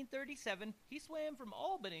 1937, he swam from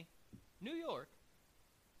Albany, New York,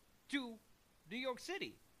 to New York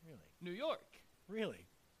City. Really? New York. Really?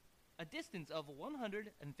 A distance of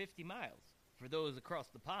 150 miles. For those across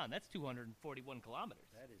the pond, that's 241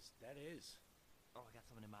 kilometers. That is. Oh, I got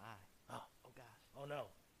something in my eye. Oh gosh. Oh,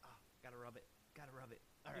 no. Oh, gotta rub it.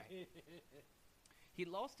 All right. He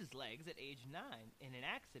lost his legs at age 9 in an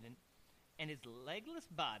accident, and his legless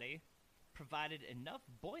body provided enough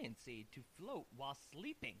buoyancy to float while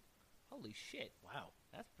sleeping. Holy shit. Wow.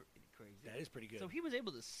 That's pretty crazy. That is pretty good. So he was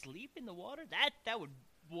able to sleep in the water? That would...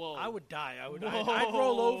 Whoa. I would die. I'd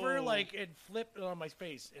roll over and flip on my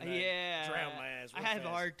face and I'd drown my ass. I have a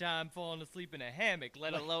hard time falling asleep in a hammock,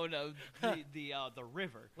 let alone the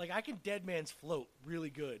river. Like, I can dead man's float really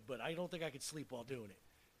good, but I don't think I could sleep while doing it.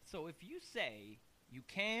 So if you say you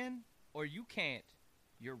can or you can't,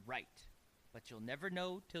 you're right. But you'll never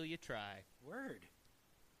know till you try. Word.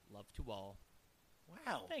 Love to all.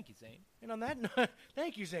 Wow. Thank you, Zane. And on that note,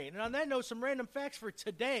 thank you, Zane. And on that note, some random facts for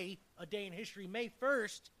today, a day in history, May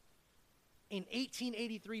 1st. In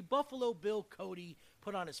 1883, Buffalo Bill Cody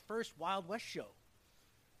put on his first Wild West show.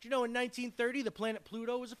 Did you know in 1930 the planet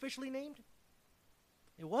Pluto was officially named?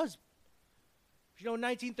 It was. Did you know in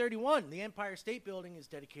 1931 the Empire State Building is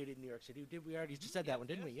dedicated in New York City? We already just said that one,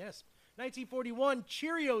 didn't we? Yes. 1941,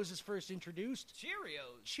 Cheerios is first introduced.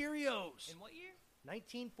 Cheerios. In what year?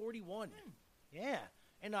 1941. Yeah.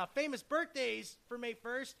 And famous birthdays for May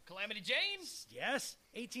 1st. Calamity Jane. Yes.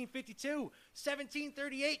 1852.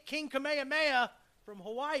 1738, King Kamehameha from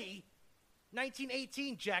Hawaii.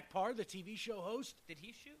 1918, Jack Parr, the TV show host. Did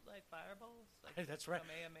he shoot, like, fireballs? Like, that's right.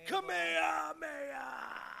 Kamehameha.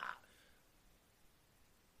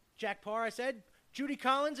 Jack Parr, I said. Judy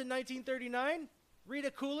Collins in 1939.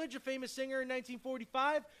 Rita Coolidge, a famous singer in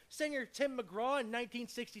 1945. Singer Tim McGraw in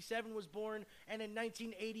 1967 was born. And in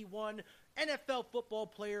 1981, NFL football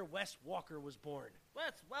player Wes Walker was born.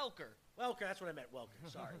 Wes Welker. Welker, that's what I meant, Welker.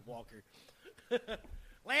 Sorry, Walker.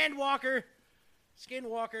 Land Walker. Skin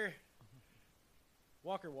Walker.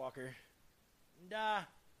 Walker. And, on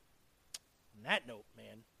that note,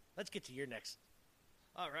 man, let's get to your next.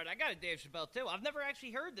 All right, I got a Dave Chappelle, too. I've never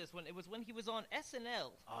actually heard this one. It was when he was on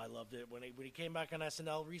SNL. Oh, I loved it. When he came back on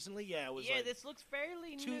SNL recently, it was this looks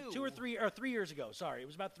fairly new. 3 years ago. Sorry, it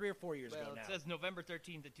was about 3 or 4 years ago now. It says November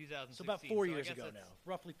 13th of 2016. So about 4 years ago now.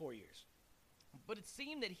 Roughly 4 years. But it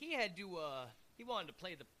seemed that he had to, he wanted to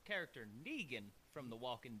play the character Negan from The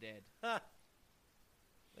Walking Dead.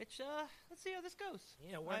 Which, let's see how this goes.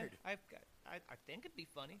 Yeah, word. I think it'd be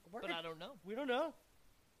funny, but I don't know. We don't know.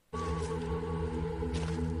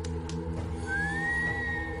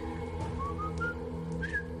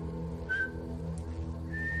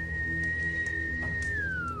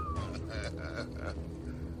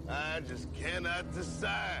 just cannot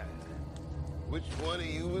decide which one of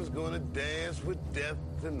you is gonna dance with death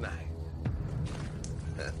tonight.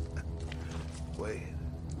 Wait.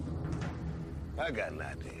 I got an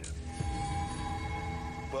idea.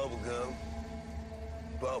 Bubblegum.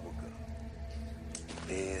 Bubblegum.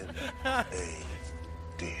 In a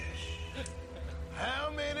dish. How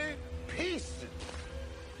many pieces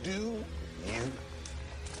do you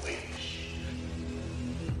wish?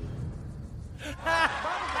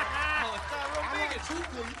 Two,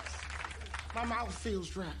 please. My mouth feels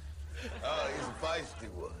dry. Oh, he's a feisty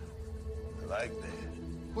one. I like that.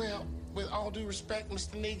 Well, with all due respect,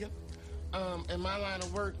 Mr. Negan, in my line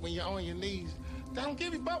of work, when you're on your knees, they don't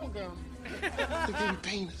give you bubble gum. They give you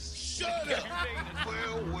penis. Shut up!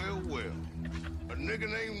 Well. A nigga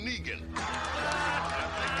named Negan. I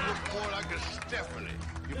think you look more like a Stephanie.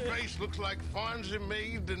 Your face looks like Fonzie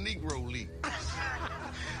made the Negro League.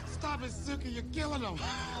 Stop it, Suki, you're killing them.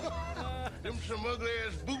 Them some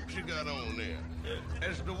ugly-ass boots you got on there.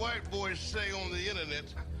 As the white boys say on the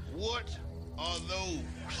internet, what are those?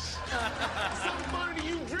 Somebody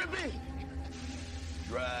you dripping.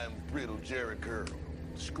 Dry and brittle Jerry curl.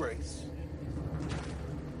 Disgrace.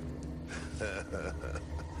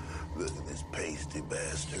 Look at this pasty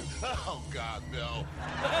bastard. Oh, God, no.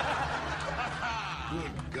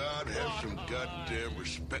 Good God, have some goddamn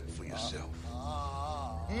respect for yourself.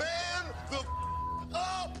 Man, the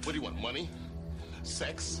up! What do you want, money?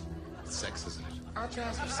 Sex? Sex, isn't it? I'll try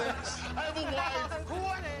some sex. I have a wife.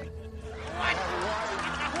 What? I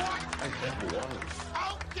have a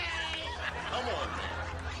wife. Okay. Come on,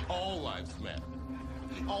 man. All lives matter.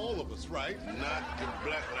 All of us, right? Not if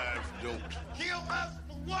black lives don't. Kill us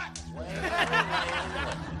for what?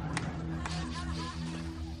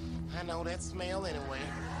 I know that smell anyway.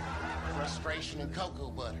 Frustration and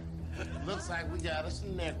cocoa butter. Looks like we got us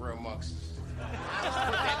some Negro monks. I just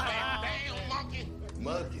put that back down, monkey.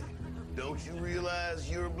 Monkey, don't you realize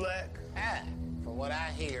you're black? Ah, from what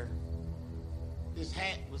I hear, this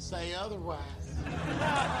hat would say otherwise.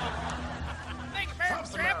 Thank you, Merry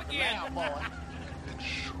Trap again. Loud, boy. It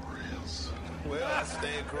sure is. Well, I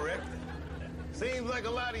stand corrected. Seems like a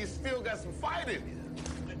lot of you still got some fight in you.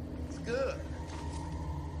 It's good.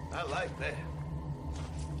 I like that.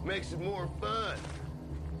 Makes it more fun.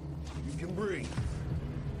 You can breathe.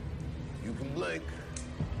 You can blink.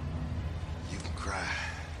 You can cry.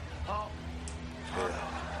 Oh.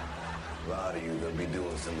 Yeah. A lot of you are gonna be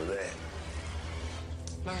doing some of that.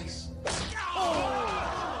 Nice.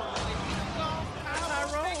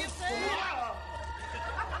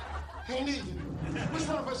 Hey, Negan, which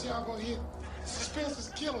one of us y'all gonna hit? Suspense is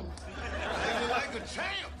killing me. You're like a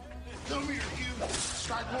champ. Come here, you.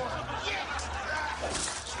 Strike one. Yeah.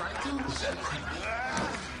 Strike two.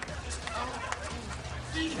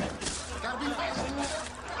 Gotta be fast.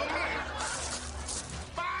 Okay.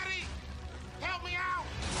 Body, help me out.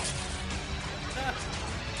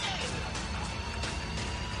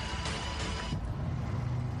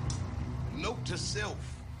 Note to self.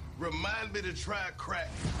 Remind me to try crack.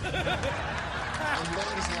 And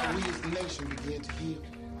that is how we as a nation begin to heal.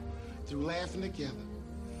 Through laughing together.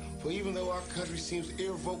 For even though our country seems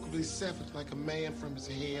irrevocably severed like a man from his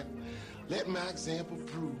head, let my example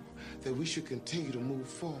prove that we should continue to move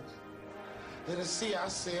forward. Let us see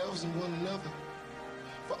ourselves and one another.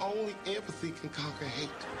 For only empathy can conquer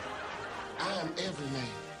hate. I am every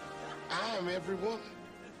man. I am every woman.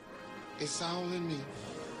 It's all in me.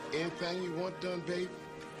 Anything you want done, baby,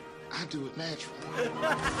 I do it naturally.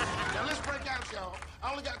 Now let's break out, y'all.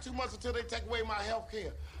 I only got 2 months until they take away my health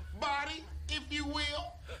care. Body, if you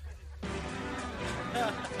will.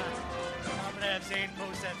 I'm gonna have Zane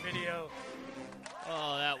post that video.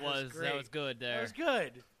 Oh, that was good there. That was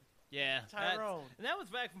good. Yeah, Tyrone. And that was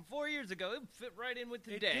back from 4 years ago. It fit right in with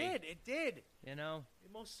today. It did. You know?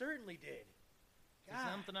 It most certainly did. There's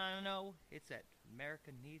something I know. It's that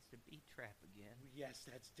America needs to be trap again. Yes,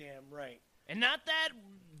 that's damn right. And not that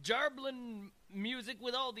jarblin music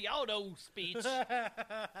with all the auto speech.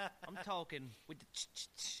 I'm talking with the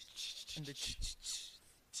and the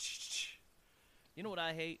You know what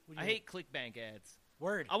I hate? I hate ClickBank ads.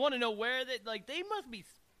 Word. I want to know where they must be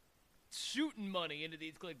shooting money into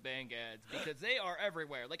these ClickBank ads because they are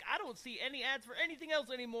everywhere. Like, I don't see any ads for anything else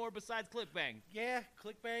anymore besides ClickBank. Yeah,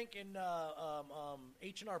 ClickBank and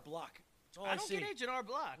H&R Block. That's all I don't get H&R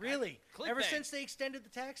Block. Really? Ever ClickBank. since they extended the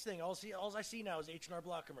tax thing, all I see now is H&R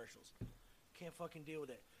Block commercials. Can't fucking deal with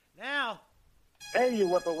it. Now. Hey, you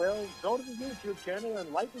whippoorwills. Go to the YouTube channel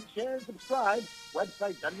and like and share and subscribe.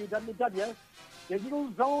 Website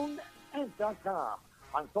www.digitalzoneinc.com.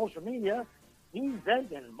 On social media, he's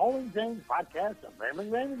Ed and Mullen Zane's podcast of Rambling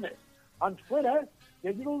Randomness. On Twitter,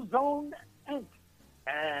 Digital Zone Inc.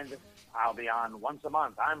 And I'll be on once a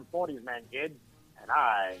month. I'm 40s Man Kid, and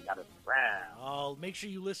I got a scram. Oh, make sure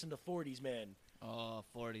you listen to 40s Man. Oh,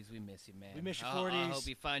 40s, we miss you, man. We miss you, I 40s. hope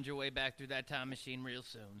you find your way back through that time machine real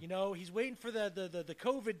soon. You know, he's waiting for the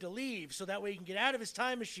COVID to leave so that way he can get out of his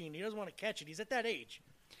time machine. He doesn't want to catch it. He's at that age.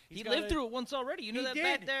 He lived through it once already. You know He that did.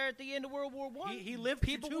 back there at the end of World War I? He lived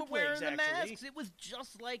People through were two wearing plagues, the actually. masks. It was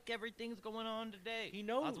just like everything's going on today. He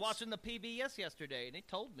knows. I was watching the PBS yesterday, and they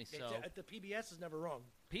told me so. The PBS is never wrong.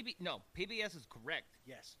 PBS is correct.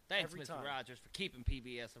 Yes. Thanks, every Mr. time. Rogers, for keeping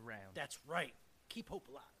PBS around. That's right. Keep hope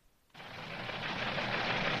alive.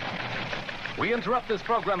 We interrupt this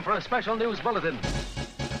program for a special news bulletin.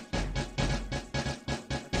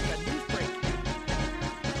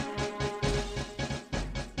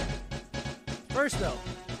 First, though,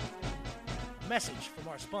 a message from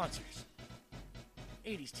our sponsors,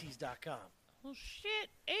 80stees.com. Oh, shit.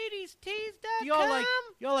 80stees.com?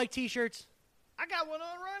 Y'all like T-shirts? I got one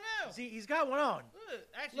on right now. See, he's got one on. Look,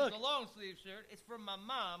 actually, Look. it's a long sleeve shirt. It's from my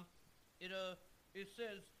mom. It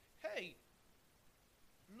says, "Hey,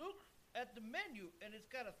 look at the menu," and it's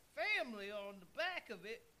got a family on the back of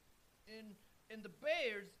it, and the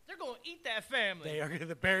Bears, they're gonna eat that family.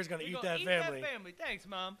 The Bears gonna eat that family. That family. Thanks,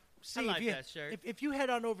 Mom. See, I like if you, that shirt. If you head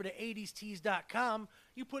on over to 80stees.com,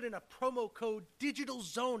 you put in a promo code Digital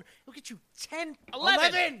Zone, it'll get you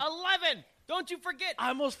 11. 11. Don't you forget. I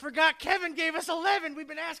almost forgot. Kevin gave us 11. We've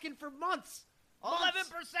been asking for months.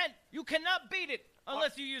 11%. You cannot beat it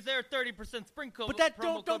unless you use their 30% spring code. But that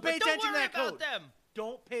promo don't code. pay But attention don't to worry that code. about them.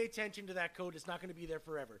 Don't pay attention to that code. It's not going to be there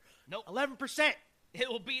forever. Nope. 11%. It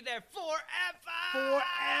will be there forever.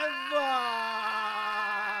 Forever.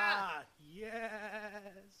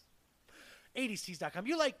 Yes. 80stees.com.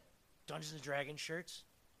 You like Dungeons & Dragons shirts?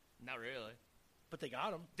 Not really. But they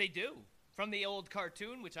got them. They do. From the old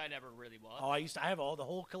cartoon, which I never really watched. Oh, I have the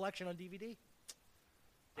whole collection on DVD.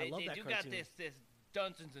 I love that They do cartoon. got this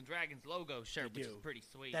Dungeons & Dragons logo shirt, which is do. pretty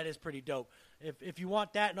sweet. That is pretty dope. If you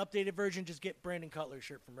want that, an updated version, just get Brandon Cutler's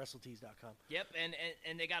shirt from WrestleTees.com. Yep,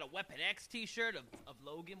 and they got a Weapon X T-shirt of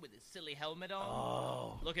Logan with his silly helmet on.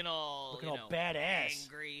 Oh. Looking all badass.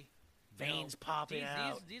 Angry. Veins popping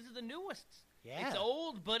out. These are the newest. Yeah. It's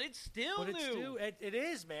old, but it's still new. It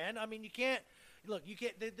is, man. I mean, you can't. Look, you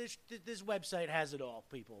can't. This website has it all,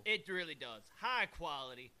 people. It really does. High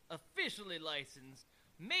quality, officially licensed,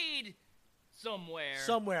 made somewhere.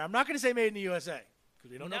 Somewhere. I'm not going to say made in the USA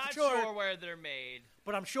because we don't know for sure. Not sure where they're made.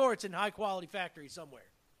 But I'm sure it's in high quality factory somewhere.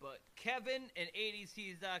 But Kevin and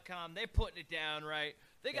 80stees.com, they're putting it down right.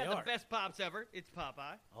 They got the best pops ever. It's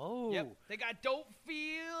Popeye. Oh. Yep. They got Don't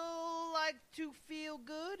Feel Like to Feel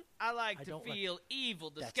Good. I like to feel evil.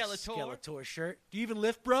 The That's Skeletor. a Skeletor shirt. Do you even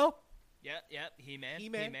lift, bro? Yep. He-Man.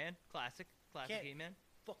 He-Man. Classic He-Man.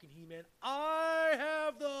 Fucking He-Man. I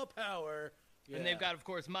have the power. Yeah. And they've got, of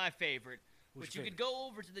course, my favorite. Who's Which your you could go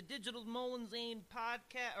over to the Digital Zone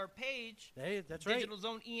podcast or page. Hey, that's right. Digital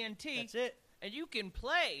Zone ENT. That's it. And you can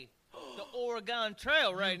play the Oregon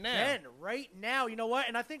Trail right now. Can right now. You know what?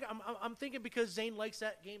 And I think I'm thinking because Zane likes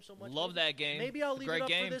that game so much. Love that game. Maybe I'll It's a leave great it up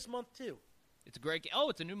game. for this month too. It's a great game. Oh,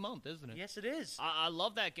 it's a new month, isn't it? Yes, it is. I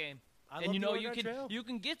love that game. I and love you the know Oregon Trail. you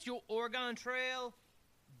can get your Oregon Trail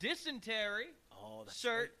dysentery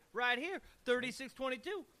shirt right here,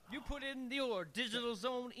 3622. You put in your Digital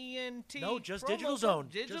Zone ENT. No, just promo Digital code. Zone.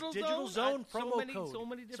 Digital just Digital Zone promo so many, code. So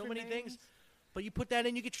many different things. names. But you put that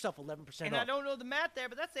in, you get yourself 11% And off. I don't know the math there,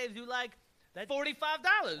 but that saves you like $45.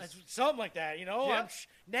 Something like that, you know? Yep.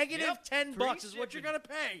 Negative Yep. $10 Free is what you're shipping. going to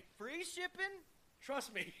pay. Free shipping.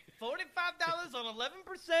 Trust me. $45 on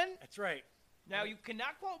 11%. That's right. Now, you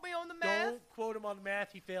cannot quote me on the math. Don't quote him on the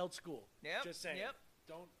math. He failed school. Yep. Just saying. Yep.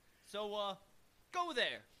 Don't. So, go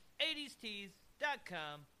there.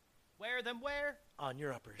 80stees.com. Wear them where? On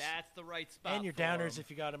your uppers. That's the right spot. And your for downers 'em. if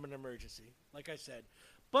you got them in an emergency, like I said.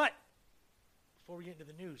 But before we get into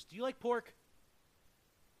the news, do you like pork?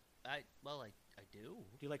 I do.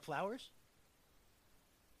 Do you like flowers?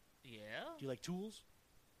 Yeah. Do you like tools?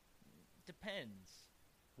 Depends.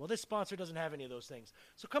 Well, this sponsor doesn't have any of those things.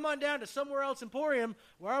 So come on down to Somewhere Else Emporium,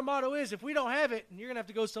 where our motto is, if we don't have it, you're going to have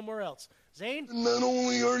to go somewhere else. Zane? Not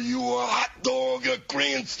only are you a hot dog, a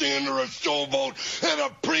grandstander, a showboat, and a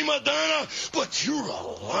prima donna, but you're a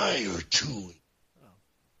liar, too.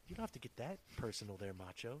 You don't have to get that personal there,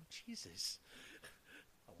 Macho. Jesus.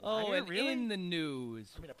 A Oh, liar, and really? in the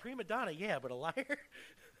news. I mean, a prima donna, yeah, but a liar?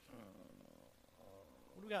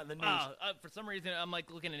 What do we got in the news? For some reason, I'm like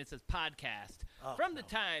looking and it says podcast. Oh, From the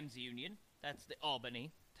Times Union. That's the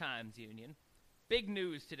Albany Times Union. Big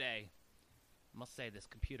news today. I must say, this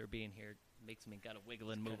computer being here makes me gotta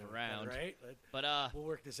wiggle and move around. Right? But we'll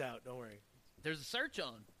work this out. Don't worry. There's a search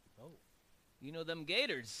on. Oh. You know them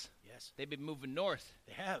gators? Yes. They've been moving north.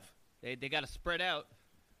 They have. They gotta spread out.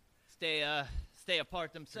 Stay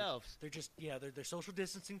apart themselves. They're just they're social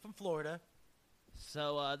distancing from Florida.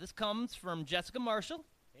 So this comes from Jessica Marshall.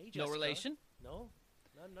 Hey, Jessica. No relation. No,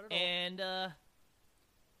 not at all. And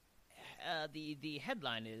the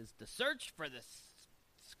headline is "The Search for the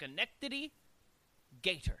Schenectady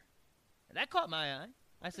Gator." And that caught my eye.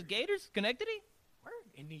 I said, "Gators, Schenectady? Where?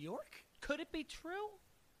 In New York? Could it be true?"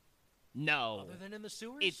 No. Other than in the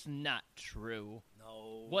sewers? It's not true.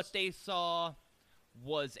 No. What they saw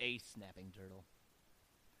was a snapping turtle.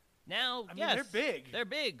 Now, I mean, yes, they're big. They're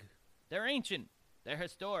big. They're ancient. They're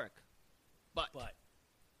historic. But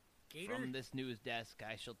Gator? from this news desk,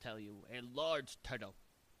 I shall tell you, a large turtle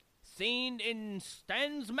seen in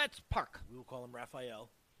Stansmetz Park. We will call him Raphael.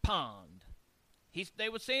 Pond. They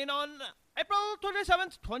were seen on April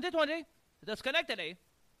 27th, 2020, the Schenectady,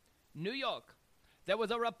 New York. There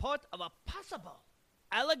was a report of a possible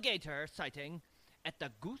alligator sighting at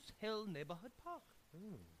the Goose Hill Neighborhood Park.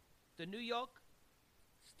 The New York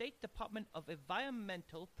State Department of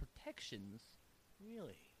Environmental Protection's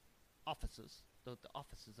offices, the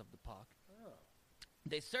offices of the park. Oh.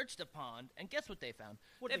 They searched the pond, and guess what they found?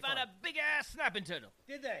 What They did they found find? a big-ass snapping turtle.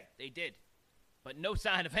 Did they? They did. But no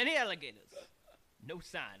sign of any alligators. No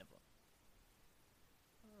sign of them.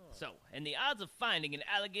 So, and the odds of finding an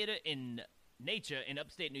alligator in nature in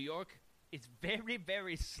upstate New York is very,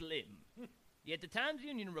 very slim. Yet the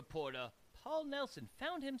Times-Union reporter Paul Nelson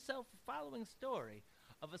found himself following a story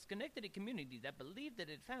of a Schenectady community that believed that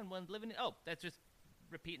it found one living in... Oh, that's just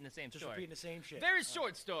repeating the same Just story. repeating the same shit. Very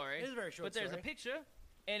short story. It is a very short But there's story. a picture,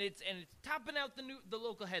 and it's topping out the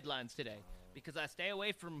local headlines today. Because I stay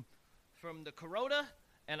away from the corona,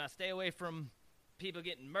 and I stay away from people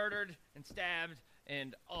getting murdered and stabbed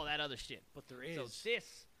and all that other shit. But there is. So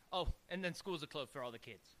this... Oh, and then schools are closed for all the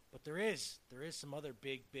kids. But there is some other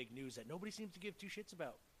big news that nobody seems to give two shits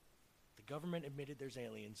about. The government admitted there's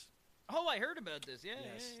aliens. Oh, I heard about this. Yeah,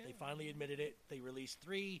 Yes, yeah. they finally admitted it. They released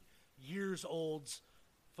 3 years old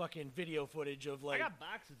fucking video footage of I got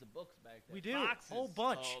boxes of books back there. We do. Boxes Whole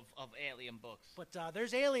bunch. of alien books. But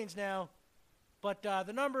there's aliens now. But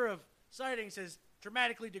the number of sightings has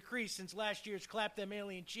dramatically decreased since last year's Clap Them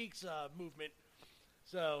Alien Cheeks movement.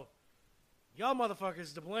 So, y'all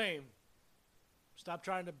motherfuckers to blame. Stop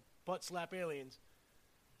trying to butt slap aliens.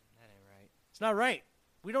 That ain't right. It's not right.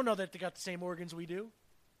 We don't know that they got the same organs we do.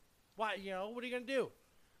 Why? What are you going to do?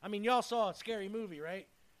 I mean, y'all saw a scary movie, right?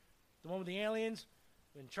 The one with the aliens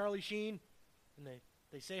and Charlie Sheen, and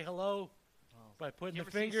they say hello by putting You the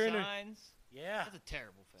ever see finger in her. Signs? Yeah. That's a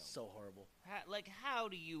terrible film. So horrible. How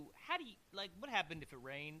do you, what happened if it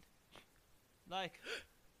rained? Like,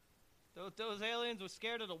 those aliens were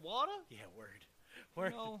scared of the water? Yeah,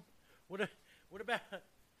 word. No. What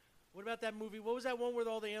about that movie? What was that one where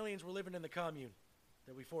all the aliens were living in the commune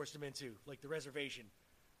that we forced them into, like the reservation?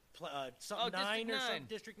 Something 9 or something?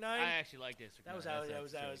 District 9? I actually like District 9. That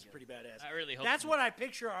was pretty badass. I really hope That's so. what I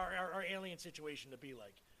picture our alien situation to be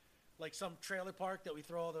like. Like some trailer park that we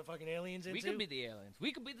throw all the fucking aliens into. We could be the aliens.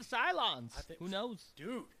 We could be the Cylons. Who knows?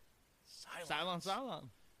 Dude. Cylon. So,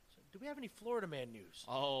 do we have any Florida Man news?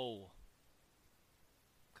 Oh.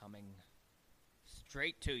 Coming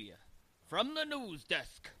straight to you from the news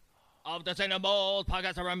desk of the St. Paul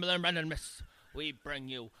Podcast of Ramblin' Brandon Miss. We bring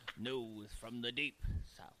you news from the deep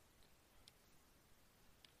south.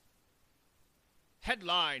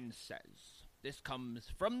 Headline says, this comes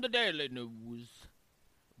from the Daily News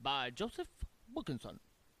by Joseph Wilkinson.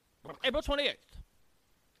 April 28th.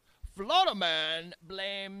 Florida man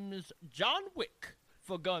blames John Wick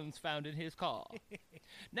for guns found in his car.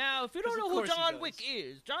 Now, if you don't know who John Wick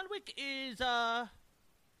is, John Wick is, That's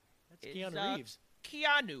Keanu Reeves.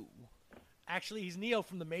 Keanu. Actually, he's Neo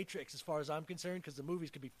from The Matrix as far as I'm concerned, because the movies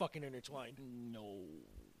could be fucking intertwined. No.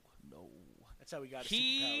 That's how we got his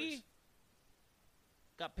He superpowers.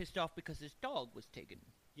 got pissed off because his dog was taken.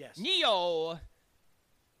 Yes. Neo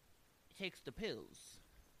takes the pills.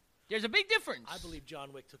 There's a big difference. I believe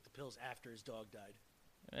John Wick took the pills after his dog died.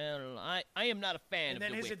 Well, I am not a fan And of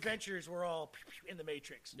then the his Wick. adventures were all in The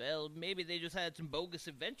Matrix. Well, maybe they just had some bogus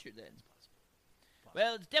adventure then.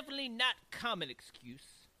 Well, it's definitely not common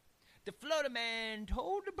excuse. The Florida man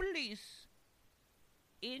told the police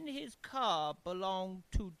in his car belonged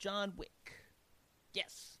to John Wick.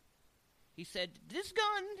 Yes. He said, this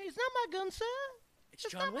gun is not my gun, sir. It's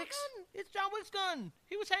John Wick's. It's John Wick's gun.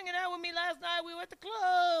 He was hanging out with me last night. We were at the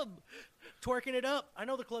club. Twerking it up. I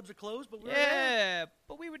know the clubs are closed, but we were there. Yeah,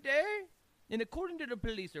 but we were there. And according to the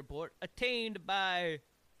police report, attained by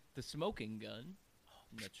the smoking gun,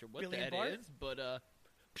 I'm not sure what Billy that Bart? is, but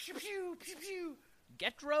Pew, pew, pew, pew.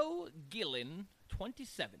 Getro Gillen,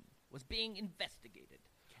 27, was being investigated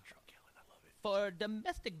for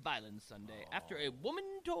domestic violence Sunday after a woman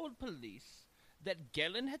told police that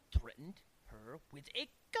Gillen had threatened her with a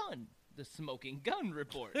gun. The smoking gun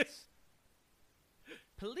reports.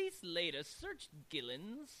 Police later searched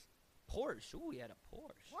Gillen's Porsche. Ooh, he had a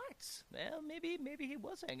Porsche. What? Well, maybe he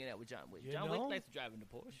was hanging out with John Wick. You John know? Wick likes driving the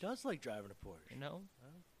Porsche. He does like driving a Porsche. You know?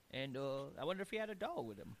 And I wonder if he had a dog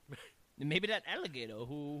with him. And maybe that alligator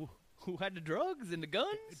who had the drugs and the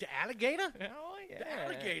guns. The alligator? Oh, yeah. The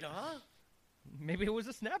alligator, huh? Maybe it was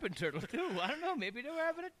a snapping turtle, too. I don't know. Maybe they were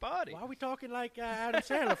having a party. Why are we talking like Adam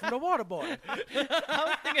Sandler from The Waterboy? I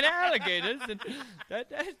was thinking alligators, and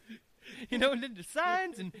that you know, and then the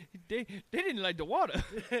signs, and they didn't like the water.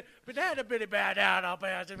 But that a bitty bad down up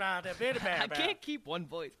there, bitty bad. I can't keep one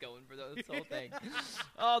voice going for this whole thing.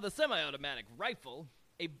 Oh, the semi-automatic rifle,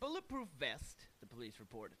 a bulletproof vest, the police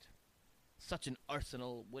reported. Such an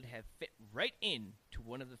arsenal would have fit right in to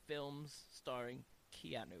one of the films starring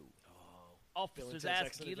Keanu. Officers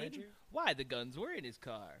asked Gillen why the guns were in his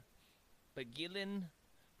car. But Gillen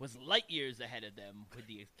was light years ahead of them with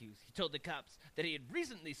the excuse. He told the cops that he had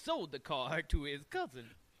recently sold the car to his cousin,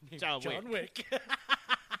 John Wick.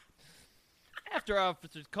 After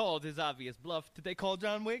officers called his obvious bluff, did they call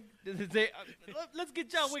John Wick? Did they say, let's get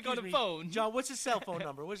John Wick on the phone. John, what's his cell phone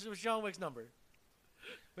number? What's John Wick's number?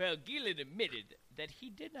 Well, Gillen admitted that he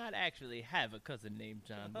did not actually have a cousin named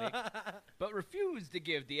John Wick, but refused to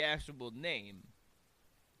give the actual name.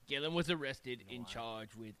 Gillen was arrested and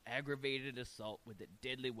charged with aggravated assault with a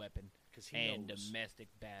deadly weapon and domestic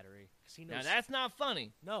battery. Now, that's not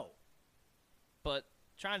funny. No. But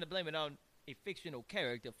trying to blame it on a fictional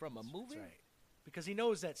character from a movie? That's right. Because he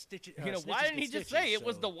knows that Stitches. Why didn't he just say it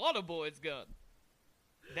was the Waterboy's gun?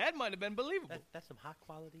 That might have been believable. That's some high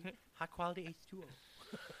quality H2O.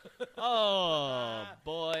 Oh,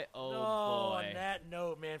 boy, oh, no, boy. On that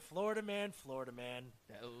note, man, Florida man.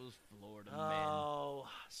 Those Florida men. Oh,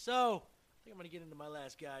 so, I think I'm going to get into my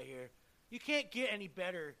last guy here. You can't get any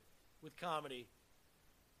better with comedy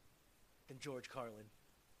than George Carlin.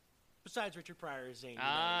 Besides Richard Pryor as Zane.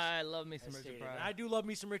 I love me some Richard Pryor. I do love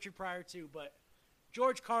me some Richard Pryor, too, but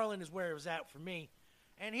George Carlin is where it was at for me.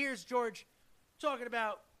 And here's George talking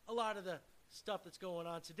about a lot of the stuff that's going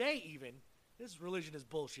on today, even. This religion is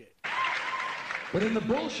bullshit. But in the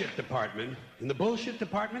bullshit department,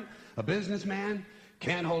 a businessman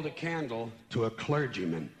can't hold a candle to a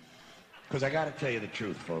clergyman. Because I got to tell you the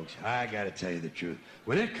truth, folks. I got to tell you the truth.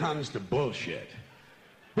 When it comes to bullshit,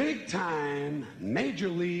 big time, major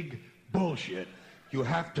league bullshit, you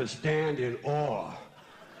have to stand in awe.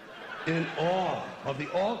 In awe of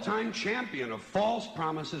the all-time champion of false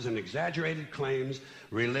promises and exaggerated claims,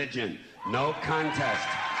 religion. No contest.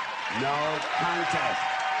 No contest.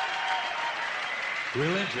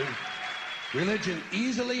 Religion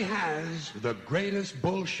easily has the greatest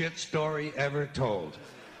bullshit story ever told.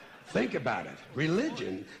 Think about it.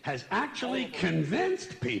 Religion has actually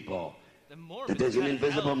convinced people that there's an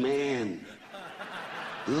invisible man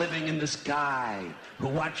living in the sky who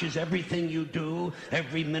watches everything you do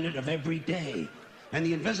every minute of every day. And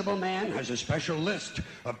the invisible man has a special list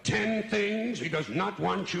of 10 things he does not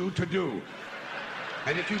want you to do.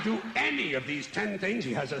 And if you do any of these 10 things,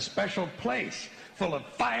 he has a special place full of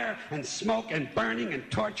fire and smoke and burning and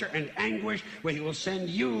torture and anguish where he will send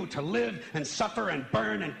you to live and suffer and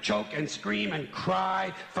burn and choke and scream and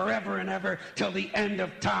cry forever and ever till the end of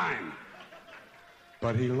time.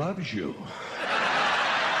 But he loves you.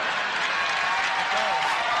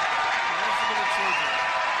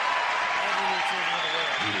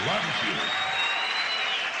 He loves you.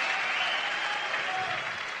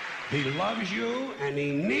 He loves you, and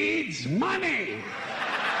he needs money.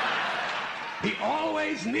 He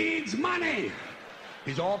always needs money.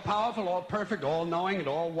 He's all-powerful, all-perfect, all-knowing, and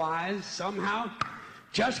all-wise. Somehow,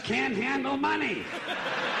 just can't handle money.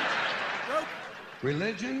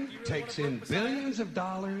 Religion takes in billions of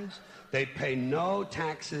dollars. They pay no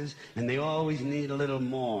taxes, and they always need a little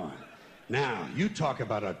more. Now, you talk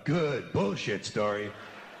about a good bullshit story.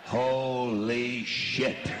 Holy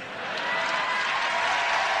shit.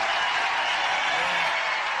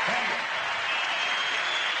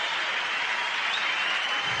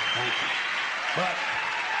 But,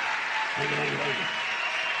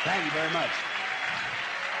 thank you very much.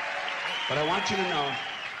 But I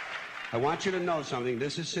want you to know something.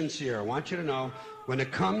 This is sincere. I want you to know, when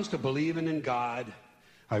it comes to believing in God,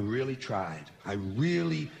 I really tried. I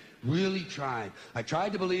really, really tried. I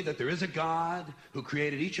tried to believe that there is a God who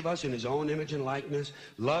created each of us in his own image and likeness,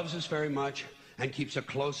 loves us very much, and keeps a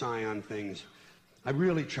close eye on things. I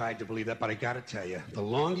really tried to believe that, but I gotta tell you, the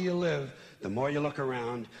longer you live, the more you look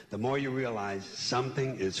around, the more you realize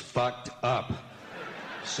something is fucked up.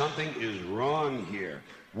 Something is wrong here.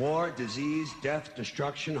 War, disease, death,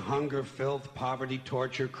 destruction, hunger, filth, poverty,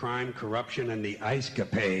 torture, crime, corruption, and the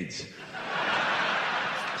ice-capades.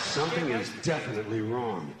 Something is definitely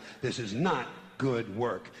wrong. This is not good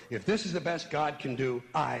work. If this is the best God can do,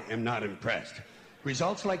 I am not impressed.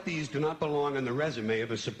 Results like these do not belong on the resume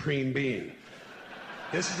of a supreme being.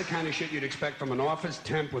 This is the kind of shit you'd expect from an office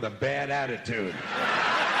temp with a bad attitude.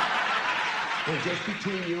 And just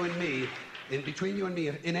between you and me,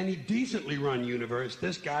 in any decently run universe,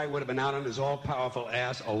 this guy would have been out on his all-powerful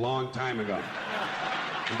ass a long time ago.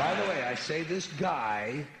 And by the way, I say this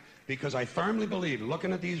guy because I firmly believe,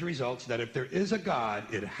 looking at these results, that if there is a God,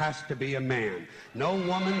 it has to be a man. No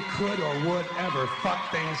woman could or would ever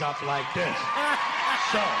fuck things up like this.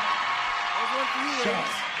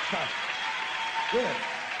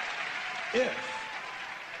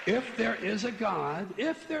 If there is a God,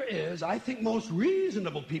 I think most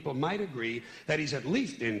reasonable people might agree that he's at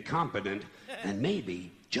least incompetent and maybe,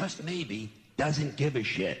 just maybe, doesn't give a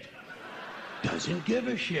shit. Doesn't give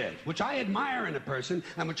a shit, which I admire in a person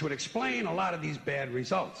and which would explain a lot of these bad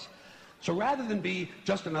results. So rather than be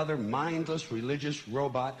just another mindless religious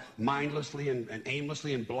robot, mindlessly and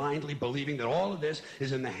aimlessly and blindly believing that all of this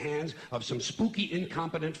is in the hands of some spooky,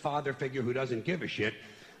 incompetent father figure who doesn't give a shit,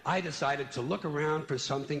 I decided to look around for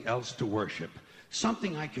something else to worship,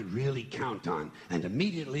 something I could really count on. And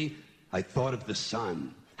immediately, I thought of the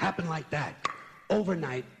sun. Happened like that.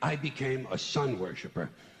 Overnight, I became a sun worshiper.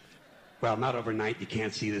 Well, not overnight. You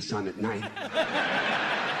can't see the sun at night.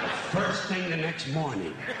 The first thing the next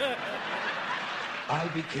morning, I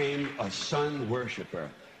became a sun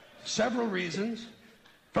worshiper. Several reasons.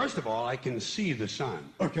 First of all, I can see the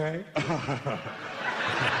sun. Okay?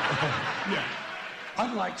 Yeah.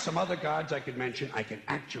 Unlike some other gods I could mention, I can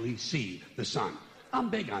actually see the sun.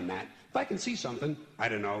 I'm big on that. If I can see something, I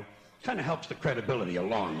don't know, kind of helps the credibility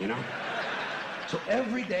along, you know? So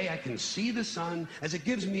every day I can see the sun as it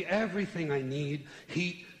gives me everything I need: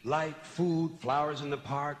 heat, light, food, flowers in the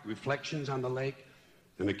park, reflections on the lake,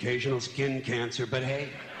 an occasional skin cancer. But hey,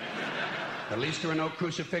 at least there are no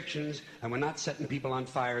crucifixions, and we're not setting people on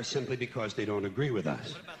fire simply because they don't agree with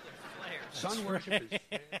us. What about those flares? Sun worship is...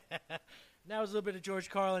 That was a little bit of George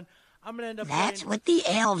Carlin. I'm going to end up That's playing... what the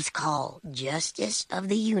elves call justice of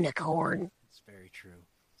the unicorn. It's very true.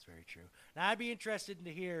 It's very true. Now, I'd be interested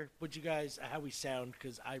to hear what you guys, how we sound,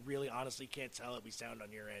 because I really honestly can't tell how we sound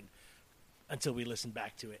on your end until we listen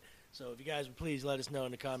back to it. So if you guys would please let us know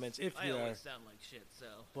in the comments if I you always are. sound like shit, so.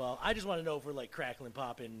 Well, I just want to know if we're like crackling,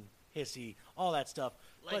 popping, hissy, all that stuff.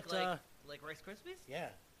 Like Rice Krispies? Yeah.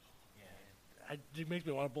 It makes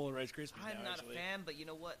me want to bowl of Rice Krispies. I'm now, not actually. a fan, but you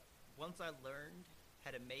know what? Once I learned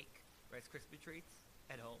how to make Rice Krispie treats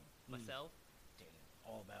at home myself,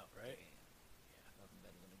 all about, right? Nothing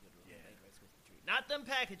better than a good homemade Rice Krispie treat. Not them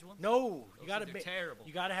packaged ones. No, Those you gotta things are make. terrible.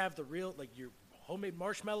 You gotta have the real, like your homemade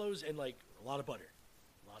marshmallows and like a lot of butter.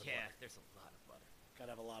 A lot of butter. There's a lot of butter.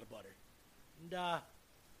 Gotta have a lot of butter. And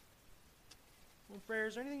well, Frere,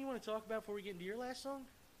 is there anything you want to talk about before we get into your last song?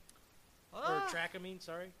 Or track, I mean,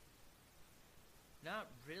 sorry. Not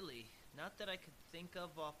really. Not that I could think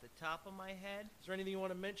of off the top of my head. Is there anything you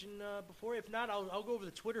want to mention before? If not, I'll go over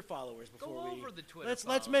the Twitter followers before we... Go over the Twitter Let's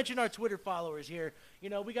followers. mention our Twitter followers here. You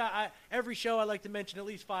know, we got... every show I like to mention at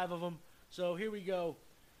least 5 of them. So here we go.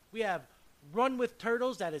 We have Run With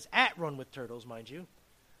Turtles. That is at Run With Turtles, mind you.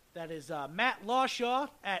 That is Matt Lawshaw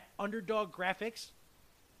at Underdog Graphics.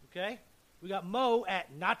 Okay? We got Mo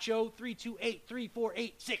at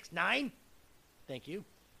Nacho32834869. Thank you.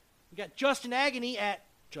 We got Justin Agony at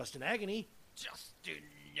Justin Agony.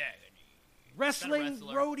 Wrestling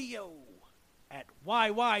Rodeo at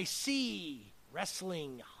YYC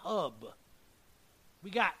Wrestling Hub. We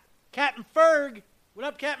got Captain Ferg. What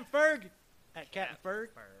up, Captain Ferg? At Captain Ferg.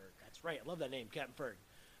 That's right. I love that name, Captain Ferg.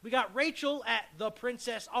 We got Rachel at The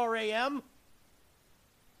Princess RAM.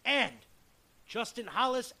 And Justin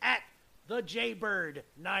Hollis at The Jaybird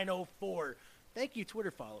 904. Thank you,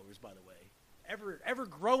 Twitter followers, by the way. Ever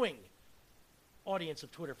growing audience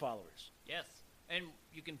of Twitter followers. Yes, and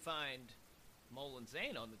you can find Mole and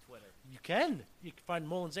Zane on the Twitter. You can find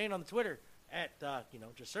Mole and Zane on the Twitter at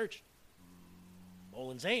just search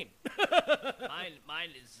Mole and Zane.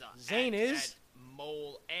 mine is Zane is at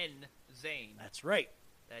Mole N Zane. That's right.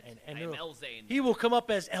 And I'm L Zane. He will come up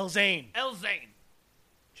as L Zane. L Zane.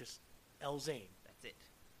 Just L Zane. That's it.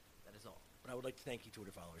 That is all. But I would like to thank you,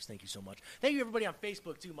 Twitter followers. Thank you so much. Thank you, everybody on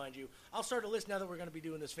Facebook, too, mind you. I'll start a list now that we're going to be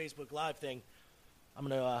doing this Facebook Live thing. I'm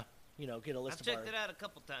going to, get a list I've of checked it out a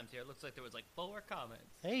couple times here. It looks like there was like 4 comments.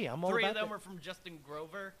 Hey, I'm all 3 about of them that. were from Justin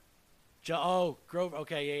Grover. Grover.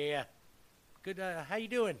 Okay, yeah. Good. How you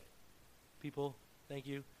doing, people? Thank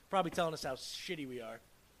you. Probably telling us how shitty we are,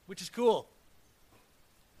 which is cool.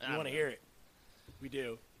 You want to hear it? We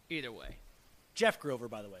do. Either way. Jeff Grover,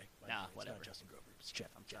 by the way. Nah, It's whatever. not Justin Grover. It's Jeff.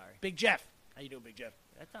 I'm sorry. Big Jeff. How you doing, Big Jeff?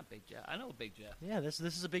 That's not Big Jeff. I know Big Jeff. Yeah, this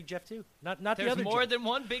is a Big Jeff too. Not There's the other. more Jeff. than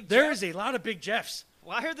one Big Jeff. There is a lot of Big Jeffs.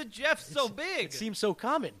 Why are the Jeffs so big? It seems so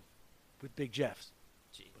common with Big Jeffs.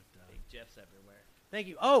 Gee, Big Jeffs everywhere. Thank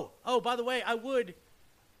you. Oh, by the way, I would,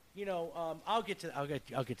 I'll get to that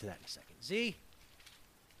in a second. Z,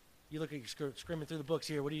 you look like you're screaming through the books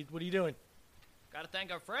here. What are you doing? Got to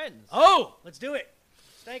thank our friends. Oh, let's do it.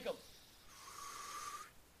 Thank them.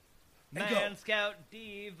 Man Scout,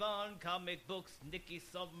 Devon, comic books, Nicky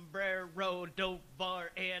Sombrero, Dope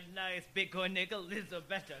Bar, and Nice, Bitcoin Nick,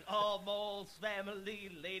 Elizabeth, and Almost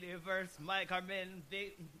Family, Ladyverse, Mike Harmon,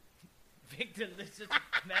 Victor Licious,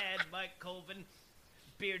 Mad Mike Colvin,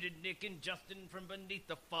 Bearded Nick and Justin from Beneath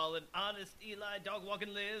the Fallen, Honest Eli, Dog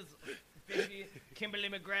Walking Liz, Vicky, Kimberly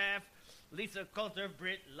McGrath, Lisa Coulter,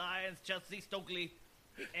 Britt Lyons, Chelsea Stokely,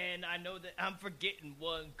 and I know that I'm forgetting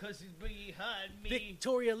one because she's behind me.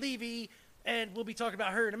 Victoria Levy, and we'll be talking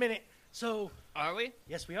about her in a minute. So, are we?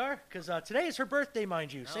 Yes, we are, because today is her birthday,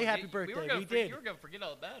 mind you. Say happy birthday. We did. You were going to forget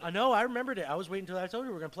all about it. I know. I remembered it. I was waiting until I told you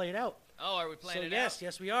we were going to play it out. Oh, are we playing it out?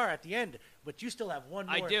 Yes, we are at the end. But you still have one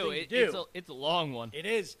more thing to do. It's a long one. It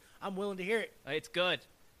is. I'm willing to hear it. It's good.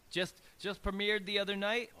 Just premiered the other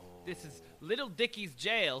night. This is Little Dickie's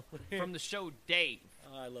Jail from the show Dave.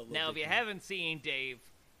 Oh, I love Little Now, if you haven't seen Dave,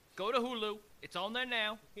 go to Hulu. It's on there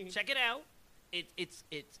now. Check it out. It's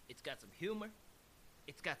got some humor.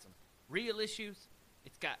 It's got some real issues.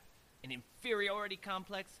 It's got an inferiority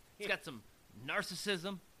complex. It's got some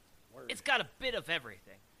narcissism. It's got a bit of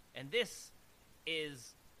everything. And this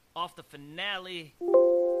is off the finale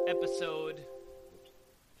episode.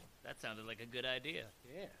 That sounded like a good idea.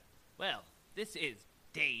 Yeah. Well, this is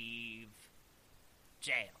Dave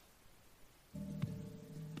Jail.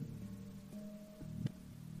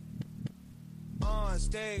 On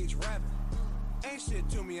stage rapping, ain't shit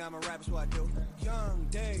to me, I'm a rapper, so I do. Young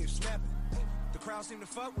Dave snapping. The crowd seem to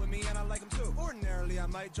fuck with me and I like them too. Ordinarily I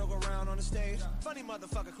might joke around on the stage. Funny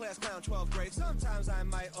motherfucker, class clown, 12th grade. Sometimes I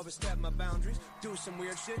might overstep my boundaries, do some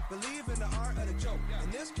weird shit, believe in the art of the joke.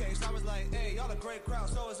 In this case I was like, hey, y'all a great crowd,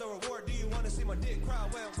 so as a reward, do you want to see my dick?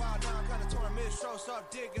 Crowd went wild, now I'm kinda torn mid-show.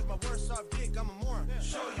 Soft dick is my worst soft dick, I'm a moron.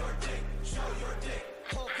 Show your dick, show your dick.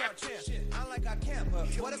 Whole crowd chant, I like I can't, but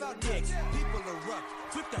what about dicks? People erupt,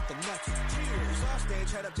 flipped out the nuts. Cheers. Off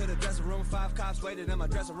stage, head up to the dressing room. 5 cops waited in my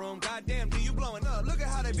dressing room. Goddamn, do you blowing up? Look at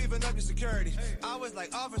how they beefing up your security. I was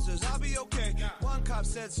like, officers, I'll be okay. One cop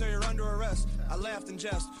said, sir, you're under arrest. I laughed and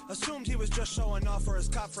jest, assumed he was just showing off for his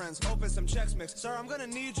cop friends. Opened some checks mix. Sir, I'm gonna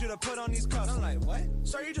need you to put on these cuffs. I'm like, what?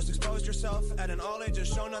 Sir, you just exposed yourself at an all-ages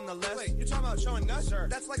show nonetheless. Wait, you're talking about showing nuts? Sir,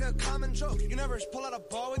 that's like a common joke. You never pull out a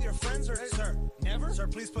ball with your friends, or sir, never? Sir,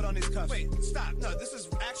 please put on these cuffs. Wait, stop. No, this is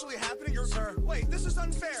actually happening. Sir, wait, this is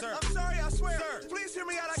unfair. Sir, I'm sorry, I swear. Sir, please hear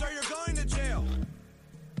me out. Sir, you're going to jail.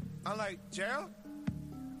 I'm like, jail?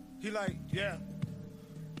 He like, yeah.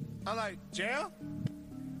 I'm like, jail?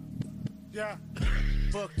 Yeah.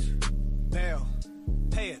 Booked. Bail.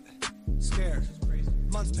 Pay it. Scared.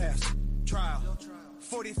 Months pass. Trial.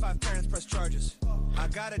 45 parents press charges. I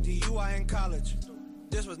got a DUI in college.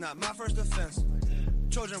 This was not my first offense.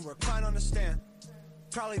 Children were crying on the stand.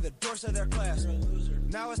 Probably the dorks of their class.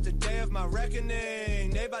 Now it's the day of my reckoning.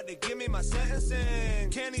 They about to give me my sentencing.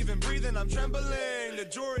 Can't even breathe and I'm trembling. The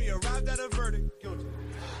jury arrived at a verdict. Guilty.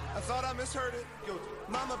 I thought I misheard it. Guilty.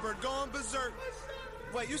 Mama bird going berserk.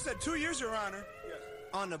 Wait, you said 2 years, Your Honor? Yes.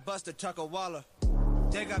 On the bus to Tuckawalla.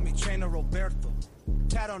 They got me chained to Roberto.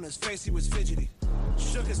 Tat on his face, he was fidgety.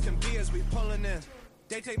 Shook as can be as we pulling in.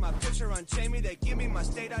 They take my picture, unchain me, they give me my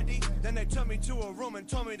state ID. Then they took me to a room and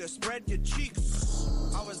told me to spread your cheeks.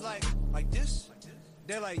 I was like this?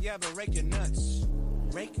 They're like, yeah, but rake your nuts.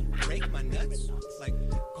 Rake my nuts? Like,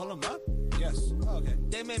 pull them up? Yes. Oh, okay.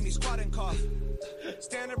 They made me squat and cough.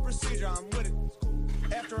 Standard procedure, I'm with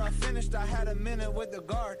it. After I finished, I had a minute with the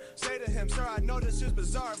guard. Say to him, sir, I know this is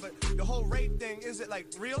bizarre, but the whole rape thing, is it like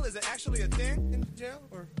real? Is it actually a thing in jail?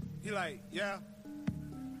 Or he like, yeah.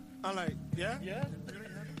 I'm like, yeah? Yeah?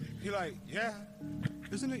 He like, yeah.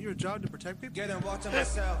 Isn't it your job to protect people? Get him, walk to my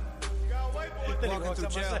cell. Walking through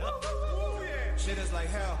jail. Shit is like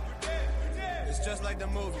hell. It's just like the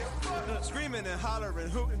movie. Screaming and hollering,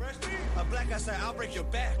 hooting. A black guy said, I'll break your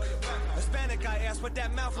back. A Hispanic guy asked, what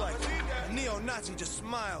that mouth like? A neo-Nazi just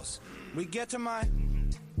smiles. We get to my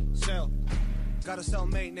cell. Got a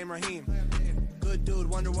cellmate named Raheem. Good dude,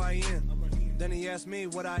 wonder why he in. Then he asked me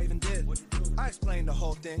what I even did. I explained the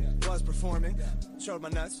whole thing, was performing, showed my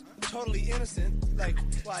nuts, totally innocent. Like,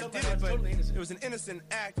 well, I did it, but it was an innocent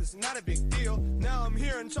act, it's not a big deal. Now I'm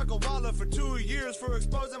here in Chuckawalla for 2 years for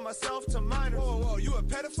exposing myself to minors. Whoa, you a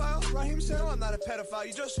pedophile? Raheem said, no, I'm not a pedophile,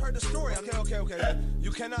 you just heard the story. Okay.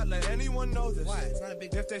 You cannot let anyone know this. Why? It's not a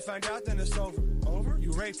big deal. If they find out, then it's over. Over?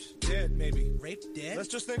 You raped, dead, maybe. Raped, dead? Let's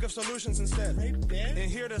just think of solutions instead. Raped, dead?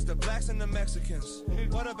 And here there's the blacks and the Mexicans.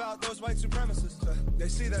 What about those white supremacists? They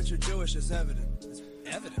see that you're Jewish, it's evident. It's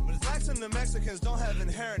evident? But blacks and the Mexicans don't have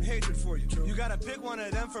inherent hatred for you. True. You gotta pick one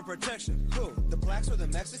of them for protection. Who? The blacks or the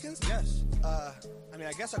Mexicans? Yes.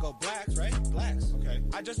 I guess I go blacks, right? Blacks. Okay.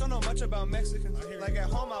 I just don't know much about Mexicans. Like at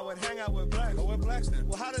home, I would hang out with blacks. Oh, with blacks then?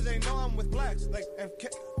 Well, how do they know I'm with blacks? Like,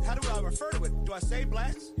 how do I refer to it? Do I say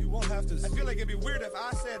blacks? You won't have to. I feel like it'd be weird if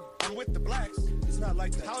I said I'm with the blacks. It's not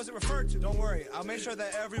like that. How is it referred to? Don't worry. I'll make sure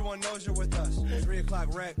that everyone knows you're with us. 3 o'clock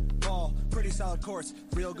rec, ball, pretty solid courts,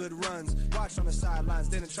 real good runs. Watched on the sidelines,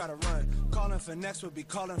 didn't try to run. Calling for next would be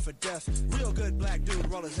calling for death. Real good black dude,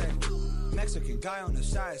 roll his head. Mexican guy on the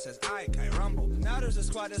side says, ay, rumble. Now there's a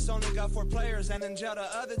squad that's only got 4 players, and in jail the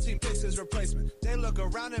other team picks his replacement. They look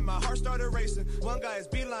around and my heart started racing. One guy is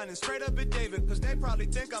beelining straight up at David, cause they probably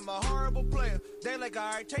think I'm a horrible player. They like,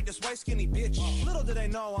 alright, take this white skinny bitch. Little do they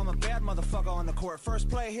know I'm a bad motherfucker on the court. First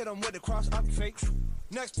play, hit him with the cross, I'm fake.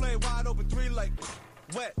 Next play, wide open 3 like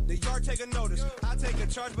wet. The yard take a notice. I take a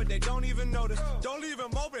charge, but they don't even notice. Don't leave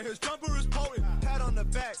him open, his jumper is potent. Pat on the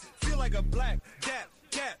back, feel like a black cat.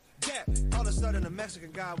 All of a sudden, a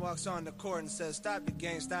Mexican guy walks on the court and says, stop the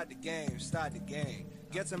game, stop the game, stop the game.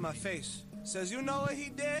 Gets in my face, says, you know what he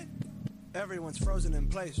did? Everyone's frozen in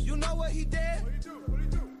place. You know what he did? What did he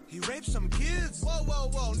do? He raped some kids.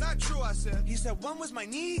 Whoa, not true, I said. He said, one was my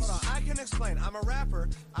niece. Hold on, I can explain. I'm a rapper.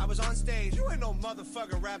 I was on stage. You ain't no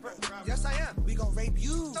motherfucking rapper. Yes, I am. We gon' rape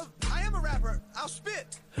you. No, I am a rapper. I'll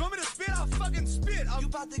spit. You want me to spit? I'll fucking spit. You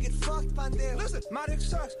about to get fucked, Pandero. Listen, my dick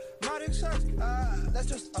sucks. That's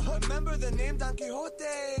just a hook. Remember the name Don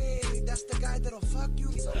Quixote? That's the guy that'll fuck you.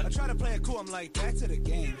 I try to play it cool. I'm like, back to the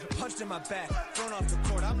game. Punched in my back. Thrown off the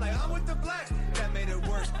court. I'm like, I'm with the blacks. That made it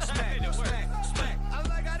worse. Smack. I'm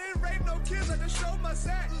like, I didn't rape no kids, I just showed my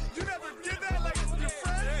sack. You never did that like your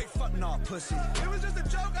friend? Hey, fuck no, pussy. It was just a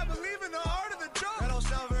joke, I believe in the heart of the joke. That don't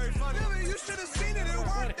sound very funny. Really, you should have seen it, it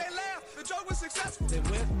worked, they laughed. The joke was successful. They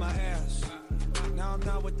whipped my ass. Now I'm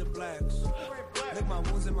not with the blacks. Lick my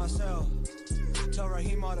wounds in my cell. Tell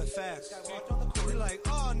Raheem all the facts. He like,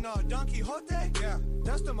 oh no, Don Quixote? Yeah,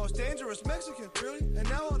 that's the most dangerous Mexican. Really? And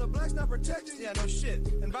now all the blacks not protected? Yeah, no shit.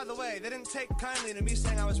 And by the way, they didn't take kindly to me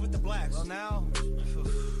saying I was with the blacks. Well, now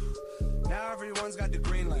everyone's got the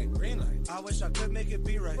green light. I wish I could make it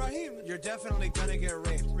be right. Raheem, you're definitely gonna get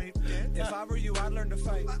raped. If I were you, I'd learn to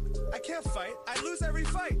fight. I can't fight. I'd lose every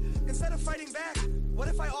fight. Instead of fighting back, what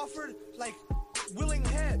if I offered, like, willing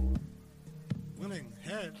head? Willing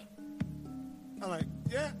head? I'm like,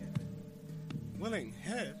 yeah. Willing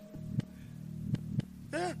head?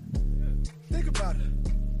 Yeah. Think about it.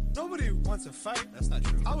 Nobody wants a fight. That's not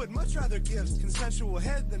true. I would much rather give consensual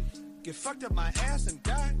head than get fucked up my ass and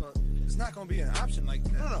die. Well, it's not gonna be an option like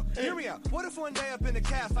that. No. Hear me out. What if one day up in the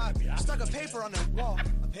calf I stuck a paper on the wall?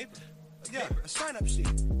 A paper? Yeah, a sign-up sheet.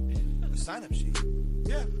 A sign-up sheet?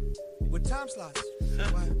 Yeah. With time slots.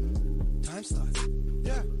 Why? Time slots?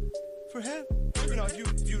 Yeah. For head. You know,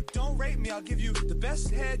 if you don't rape me, I'll give you the best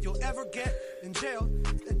head you'll ever get in jail.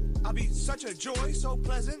 I'll be such a joy, so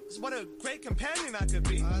pleasant. What a great companion I could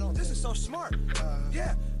be. This is so smart.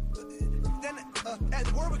 Yeah. Then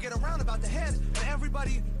the word would get around about the head, and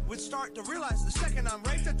everybody would start to realize the second I'm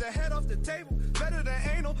raped at the head off the table, better than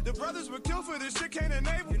anal, the brothers would kill for this shit can't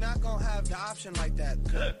enable. You're not gonna have the option like that.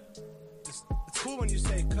 It's cool when you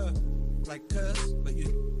say cuh, like cuss, but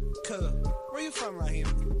you cuh. Where you from, Raheem?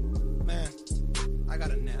 Man, I got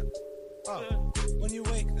a nap. Oh, when you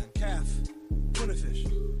wake then, calf, tuna fish.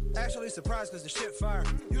 Actually surprised cause the shit fire.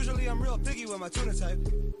 Usually I'm real picky with my tuna type.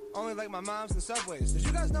 Only like my mom's and Subways. Did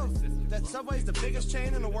you guys know that Subway's the biggest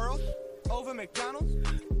chain in the world? Over McDonald's?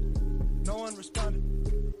 No one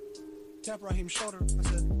responded. Tap Raheem's shoulder. I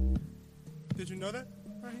said, did you know that,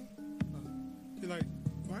 Raheem? He like,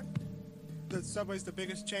 what? That Subway's the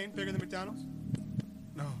biggest chain, bigger than McDonald's?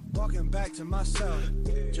 No. Walking back to my cell,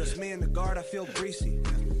 just me and the guard, I feel greasy.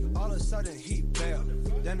 All of a sudden, he bailed.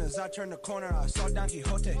 Then as I turned the corner, I saw Don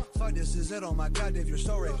Quixote. Fuck, this is it, oh my God, Dave, you're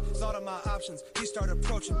so rich. Thought of my options, he started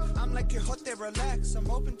approaching. I'm like, Quixote, relax, I'm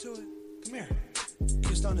open to it. Come here.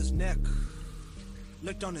 Kissed on his neck,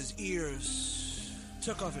 licked on his ears,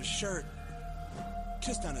 took off his shirt,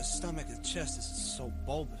 kissed on his stomach and chest. This is so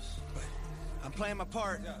bulbous. But I'm playing my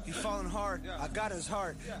part. He's falling hard. I got his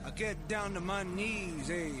heart. I get down to my knees,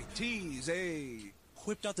 ayy, tease, ayy.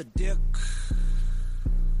 Whipped out the dick. Oh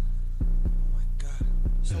my God,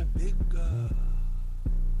 so big.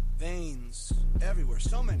 Veins everywhere,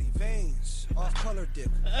 so many veins. Off-color dick,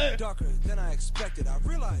 darker than I expected. I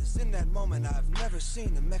realized in that moment I've never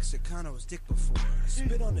seen a Mexicano's dick before. I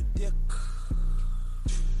spit on the dick.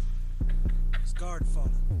 His guard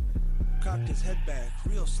fallen. Cocked his head back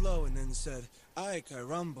real slow and then said, "Ay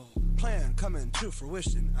caramba, plan coming to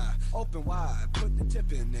fruition." I open wide, put the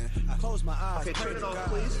tip in there. I close my eyes. Okay, turn it off,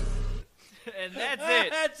 please. And that's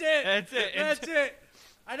it. That's it. That's it. That's it.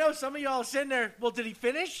 I know some of y'all sitting there. Well, did he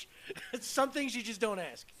finish? Some things you just don't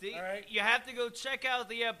ask. See, all right? You have to go check out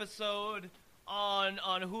the episode on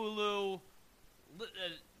Hulu.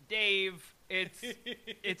 Dave,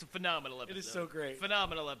 it's a phenomenal episode. It is so great.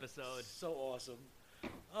 Phenomenal episode. So awesome.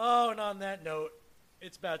 Oh, and on that note,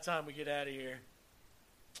 it's about time we get out of here.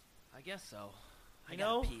 I guess so. I You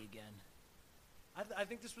gotta know? pee again. I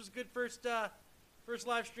think this was a good first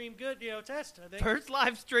live stream. Good, test. I think. First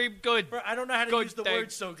live stream, good. I don't know how to Good use the thing.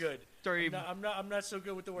 words so good. Stream. I'm not so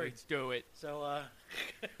good with the words. Let's do it. So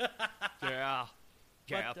Yeah.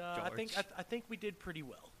 but I think we did pretty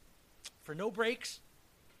well for no breaks,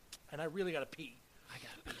 and I really got to pee. I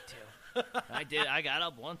gotta pee too. I did. I got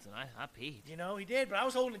up once and I peed. He did, but I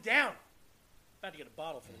was holding it down. About to get a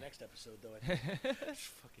bottle for the next episode, though. I think. Just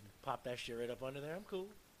fucking pop that shit right up under there. I'm cool.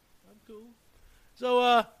 So,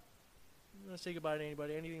 I'm gonna say goodbye to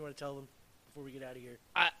anybody. Anything you want to tell them before we get out of here?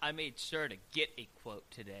 I made sure to get a quote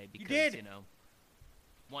today because, did?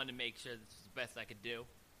 wanted to make sure this was the best I could do.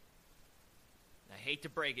 I hate to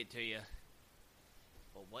break it to you,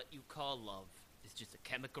 but what you call love is just a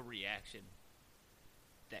chemical reaction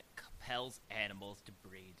that compels animals to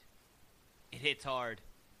breed. It hits hard,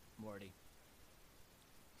 Morty.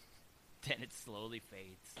 Then it slowly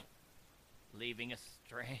fades, leaving a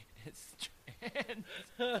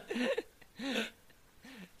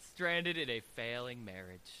stranded in a failing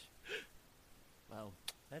marriage. Well,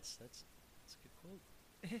 that's a good quote.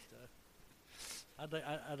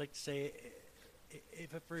 I'd like to say,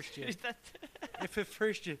 if at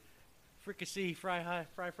first you fricassee fry a hen,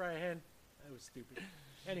 that was stupid.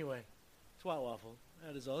 Anyway, Twat Waffle.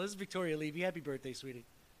 That is all. This is Victoria Levy. Happy birthday, sweetie.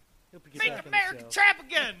 Hope you get make back on America the show. trap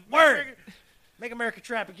again. Word. Make America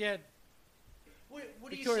trap again. What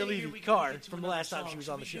do you Victoria say Levy here we can Carr get to from the another last time song? she was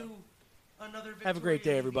Should on the we show. do another Have a great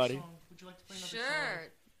day, Victoria Levy everybody. song? Would you like to play another Sure. song?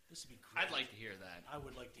 This would be great. I'd like to hear that. I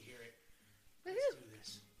would like to hear it. Woohoo. Let's do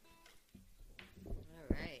this. All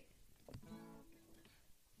right.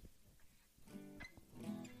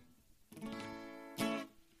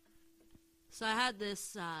 So I had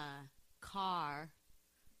this car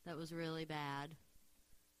that was really bad.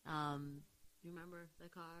 You remember the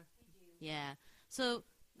car? I do. Yeah. So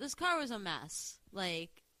this car was a mess.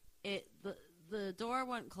 Like the door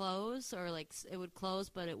wouldn't close, or like it would close,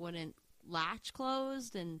 but it wouldn't latch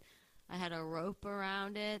closed, and I had a rope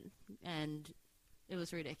around it, and it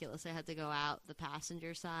was ridiculous. I had to go out the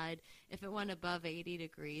passenger side. If it went above 80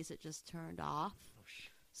 degrees, it just turned off.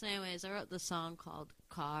 So anyways, I wrote this song called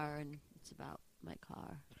Car, and it's about my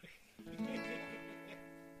car.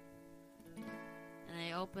 And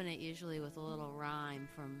I open it usually with a little rhyme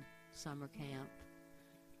from summer camp.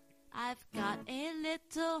 I've got a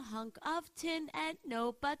little hunk of tin and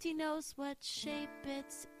nobody knows what shape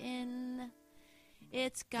it's in.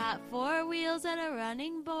 It's got 4 wheels and a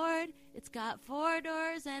running board. It's got 4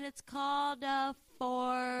 doors and it's called a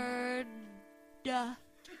Ford.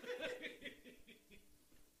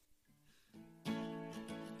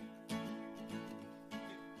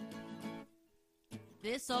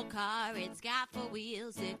 This old car, it's got 4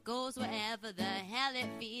 wheels. It goes wherever the hell it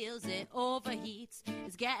feels. It overheats.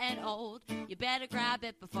 It's getting old. You better grab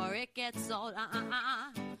it before it gets old.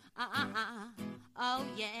 Oh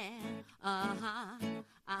yeah.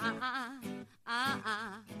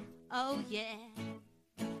 Oh yeah.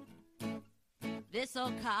 This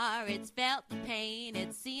old car, it's felt the pain.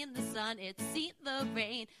 It's seen the sun. It's seen the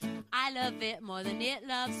rain. I love it more than it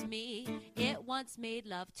loves me. It once made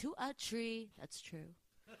love to a tree. That's true.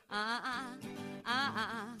 Oh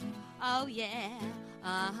yeah.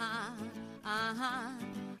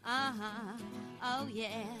 Oh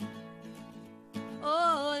yeah.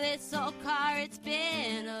 Oh, this old car, it's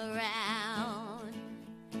been around.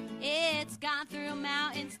 It's gone through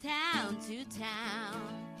mountains, town to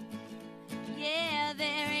town. Yeah,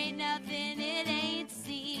 there ain't nothing it ain't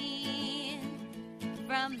seen.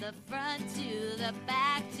 From the front to the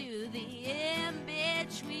back to the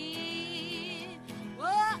in-between.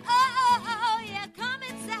 Whoa, yeah, come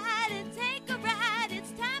inside and take a ride.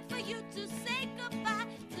 It's time for you to say goodbye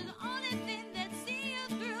to the only thing that see you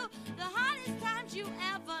through the hardest times you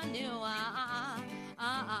ever knew.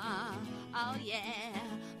 Oh yeah,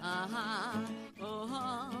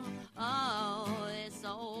 oh, this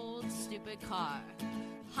old stupid car.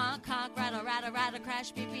 Honk, honk, rattle, rattle, rattle,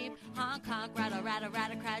 crash, beep, beep. Honk, honk, rattle, rattle,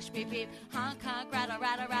 rattle, crash, beep, beep. Honk, honk, rattle,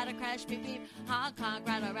 rattle, rattle, crash, beep, beep. Honk, honk,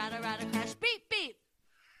 rattle, rattle, rattle, crash, beep, beep.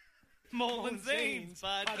 Mullen Zane's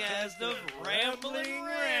podcast of rambling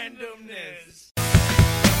randomness.